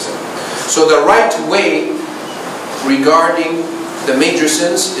sallallahu alaihi wasallam. So the right way regarding the major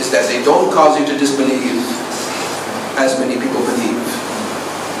sins is that they don't cause you to disbelieve as many people believe.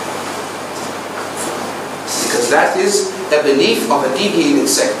 Because that is a belief of a deviated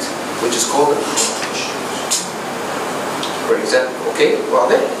sect, which is called a for example, okay? Well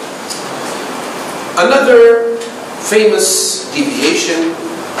then. Another famous deviation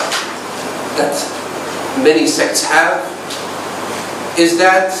that many sects have is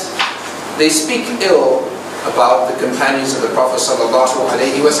that they speak ill about the companions of the Prophet sallallahu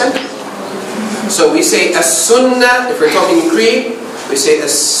alaihi wasallam. So we say as-sunnah, if we're talking creed, we say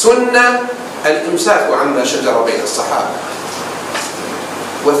as-sunnah al-imsak amma shajara bayna as-sahaba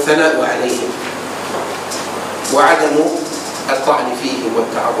wal-thana'u alayhim wa 'adamu at-ta'n fihim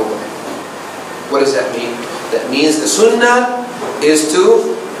wat-ta'arrud alayhim. What does that mean? That means the sunnah is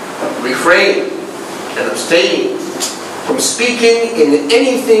to refrain and abstain from speaking in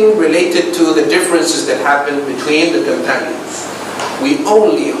anything related to the differences that happen between the companions. We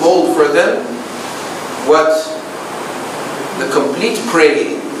only hold for them what? The complete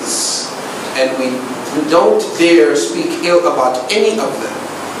praise, and we don't dare speak ill about any of them.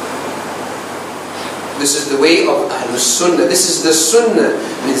 This is the way of Ahlus Sunnah. This is the Sunnah.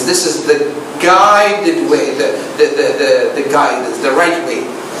 Means this is the guided way, the guidance, the right way.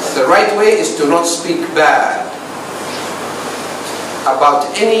 The right way is to not speak bad about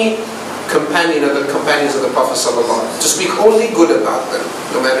any companion of the companions of the Prophet sallallahu alaihi wasallam. To speak only good about them,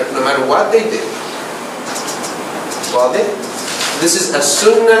 no matter what they did. Well, this is a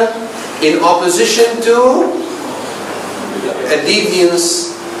Sunnah in opposition to a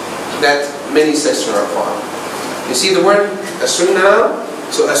deviance that many sects are upon. You see the word as-sunnah?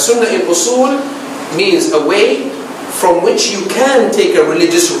 So as-sunnah in usul means a way from which you can take a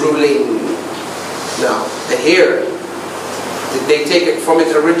religious ruling. Now, the hair, did they take it from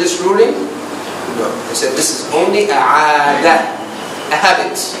it a religious ruling? No. They said this is only a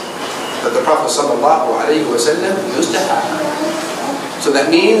habit that the Prophet sallallahu alaihi wasallam used to have. So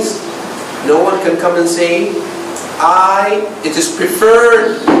that means no one can come and say, it is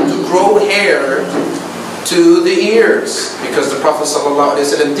preferred to grow hair to the ears because the Prophet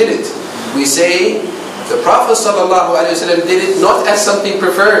ﷺ did it. We say the Prophet ﷺ did it not as something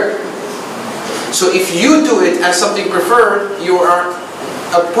preferred. So if you do it as something preferred, you are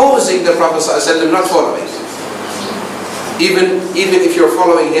opposing the Prophet ﷺ, not following. Even if you're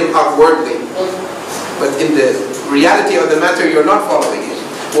following him outwardly. But in the reality of the matter, you're not following him.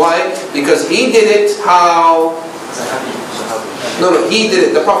 Why? Because he did it how? No, he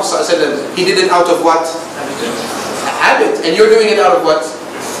did it. The Prophet ﷺ, he did it out of what? A habit. And you're doing it out of what?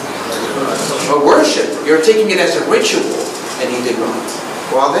 A worship. You're taking it as a ritual. And he did not.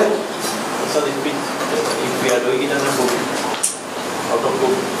 Well then? So if we are doing it as a book, out of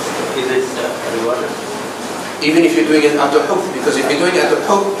book, is it rewarded? Even if you're doing it out of hope. Because if you're doing it out of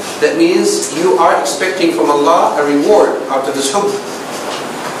hope, that means you are expecting from Allah a reward out of this hope.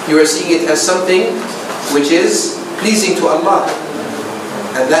 You are seeing it as something which is pleasing to Allah,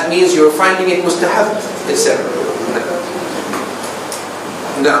 and that means you're finding it mustahab, etc.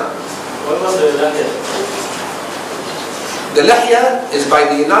 Now, what about the lahya? The lahya is by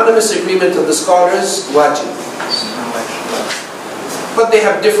the unanimous agreement of the scholars wajib, but they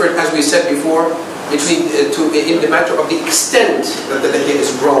have differed, as we said before, between in the matter of the extent that the lahya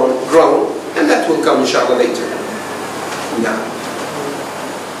is grown, and that will come inshallah later. Now,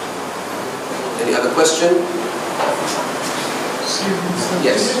 any other question?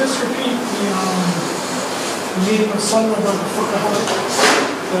 Yes. Can you just repeat the meaning of sunnah by the fuqaha?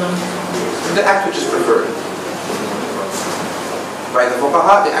 The act which is preferred. By the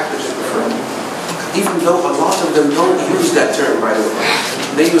fuqaha, the act which is preferred. Even though a lot of them don't use that term, by the way.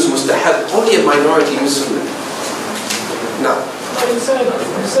 They use mustahab. Only a minority use sunnah. Now. you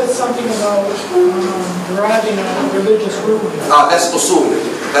said something about deriving a religious ruling. That's usul.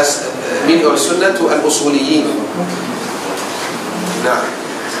 That's meaning of sunnah to al-usuliyin. Now.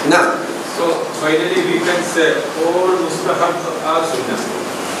 So finally we can say all mustahab are sunnah.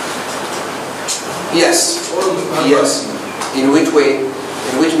 Yes. All mustahab. Yes. In which way?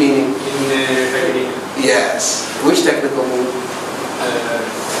 In which meaning? In technique. Yes. Which technical meaning?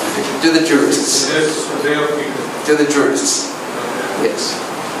 To the jurists. Way of people. To the jurists. Yes.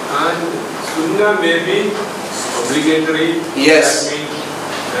 And sunnah may be obligatory. Yes. That means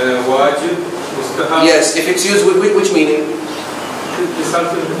wajib, mustahab. Yes. If it's used with which meaning? It's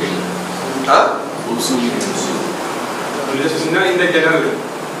also repeated. Huh? Sunnah in the general.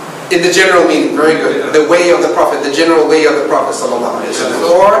 In the general meaning, very good. The way of the Prophet, the general way of the Prophet sallallahu alaihi wasallam,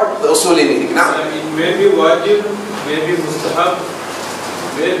 or the usuli meaning. Now, it may be wajib, maybe mustahab,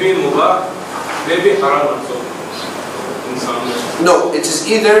 maybe mubah, maybe haram also. In some way. no, it is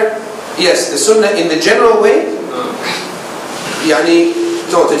either yes, the sunnah in the general way. Yani,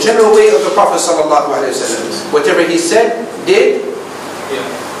 no, the general way of the Prophet sallallahu alaihi wasallam. Whatever he said, did,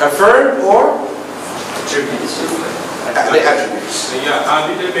 affirmed, or the attributes. Yeah,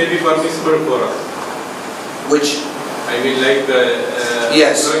 Hadeeth may be permissible for us. Which? I mean, like the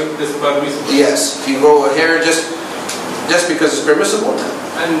yes. doing this permissible. Yes, if you go here just because it's permissible.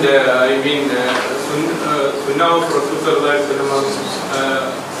 And I mean, sunnah of Rasulullah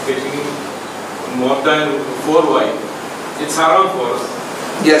getting more than 4 wives. It's haram for us.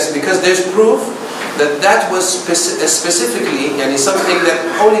 Yes, because there's proof that was specifically, yani something that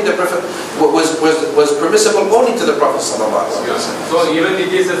only the Prophet was permissible only to the Prophet sallallahu alaihi wasallam. So even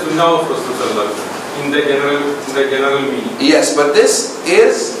it is a sunnah of Rasulullah in the general meaning. Yes, but this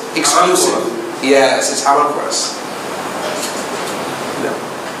is exclusive. Yes, it's haram for us. No.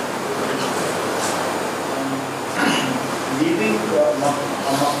 Leaving a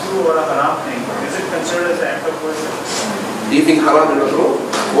makruh or a haram thing, is it considered as an act of worship? Leaving haram and makruh?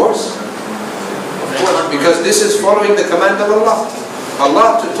 Of course. Because this is following the command of Allah.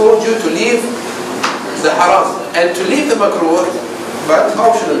 Allah told you to leave the haram and to leave the makruh, but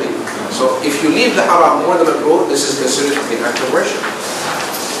optionally. So if you leave the haram or the makruh, this is considered to be an act of worship.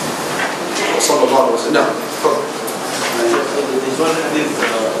 Sallallahu alaihi wasallam. This one hadith,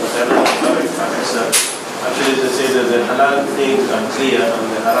 actually they say that the halal things are clear and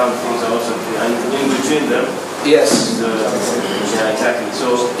the haram things are also clear, and in between them, yes, yeah, exactly.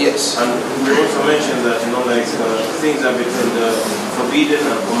 So yes, and we also mentioned that like things are between the forbidden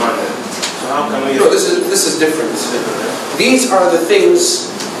and commanded. So how can we? No, this is different. These are the things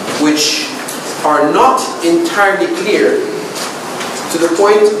which are not entirely clear to the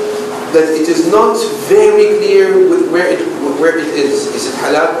point that it is not very clear with where it is. Is it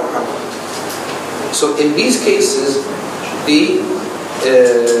halal or haram? So in these cases, the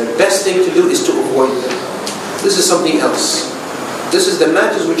best thing to do is to avoid them. This is something else. This is the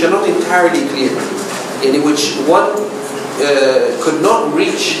matters which are not entirely clear, in which one could not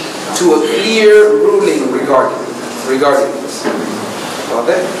reach to a clear ruling regarding this.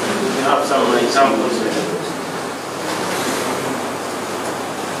 Okay? You have some examples.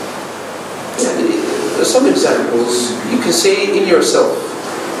 Yeah, some examples you can say in yourself.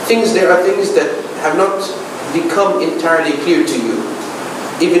 There are things that have not become entirely clear to you,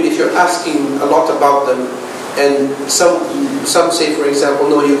 even if you're asking a lot about them. And some say, for example,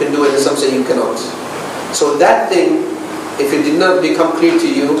 no, you can do it, and some say you cannot. So that thing, if it did not become clear to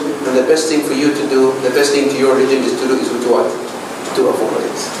you, then the best thing for you to do, the best thing to your religion is to do is to what? To avoid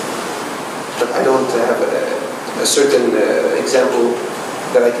it. But I don't have a certain example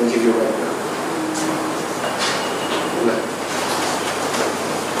that I can give you right now. No.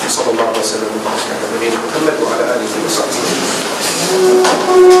 صلى الله عليه وسلم وبارك على نبينا محمد وعلى آله وصحبه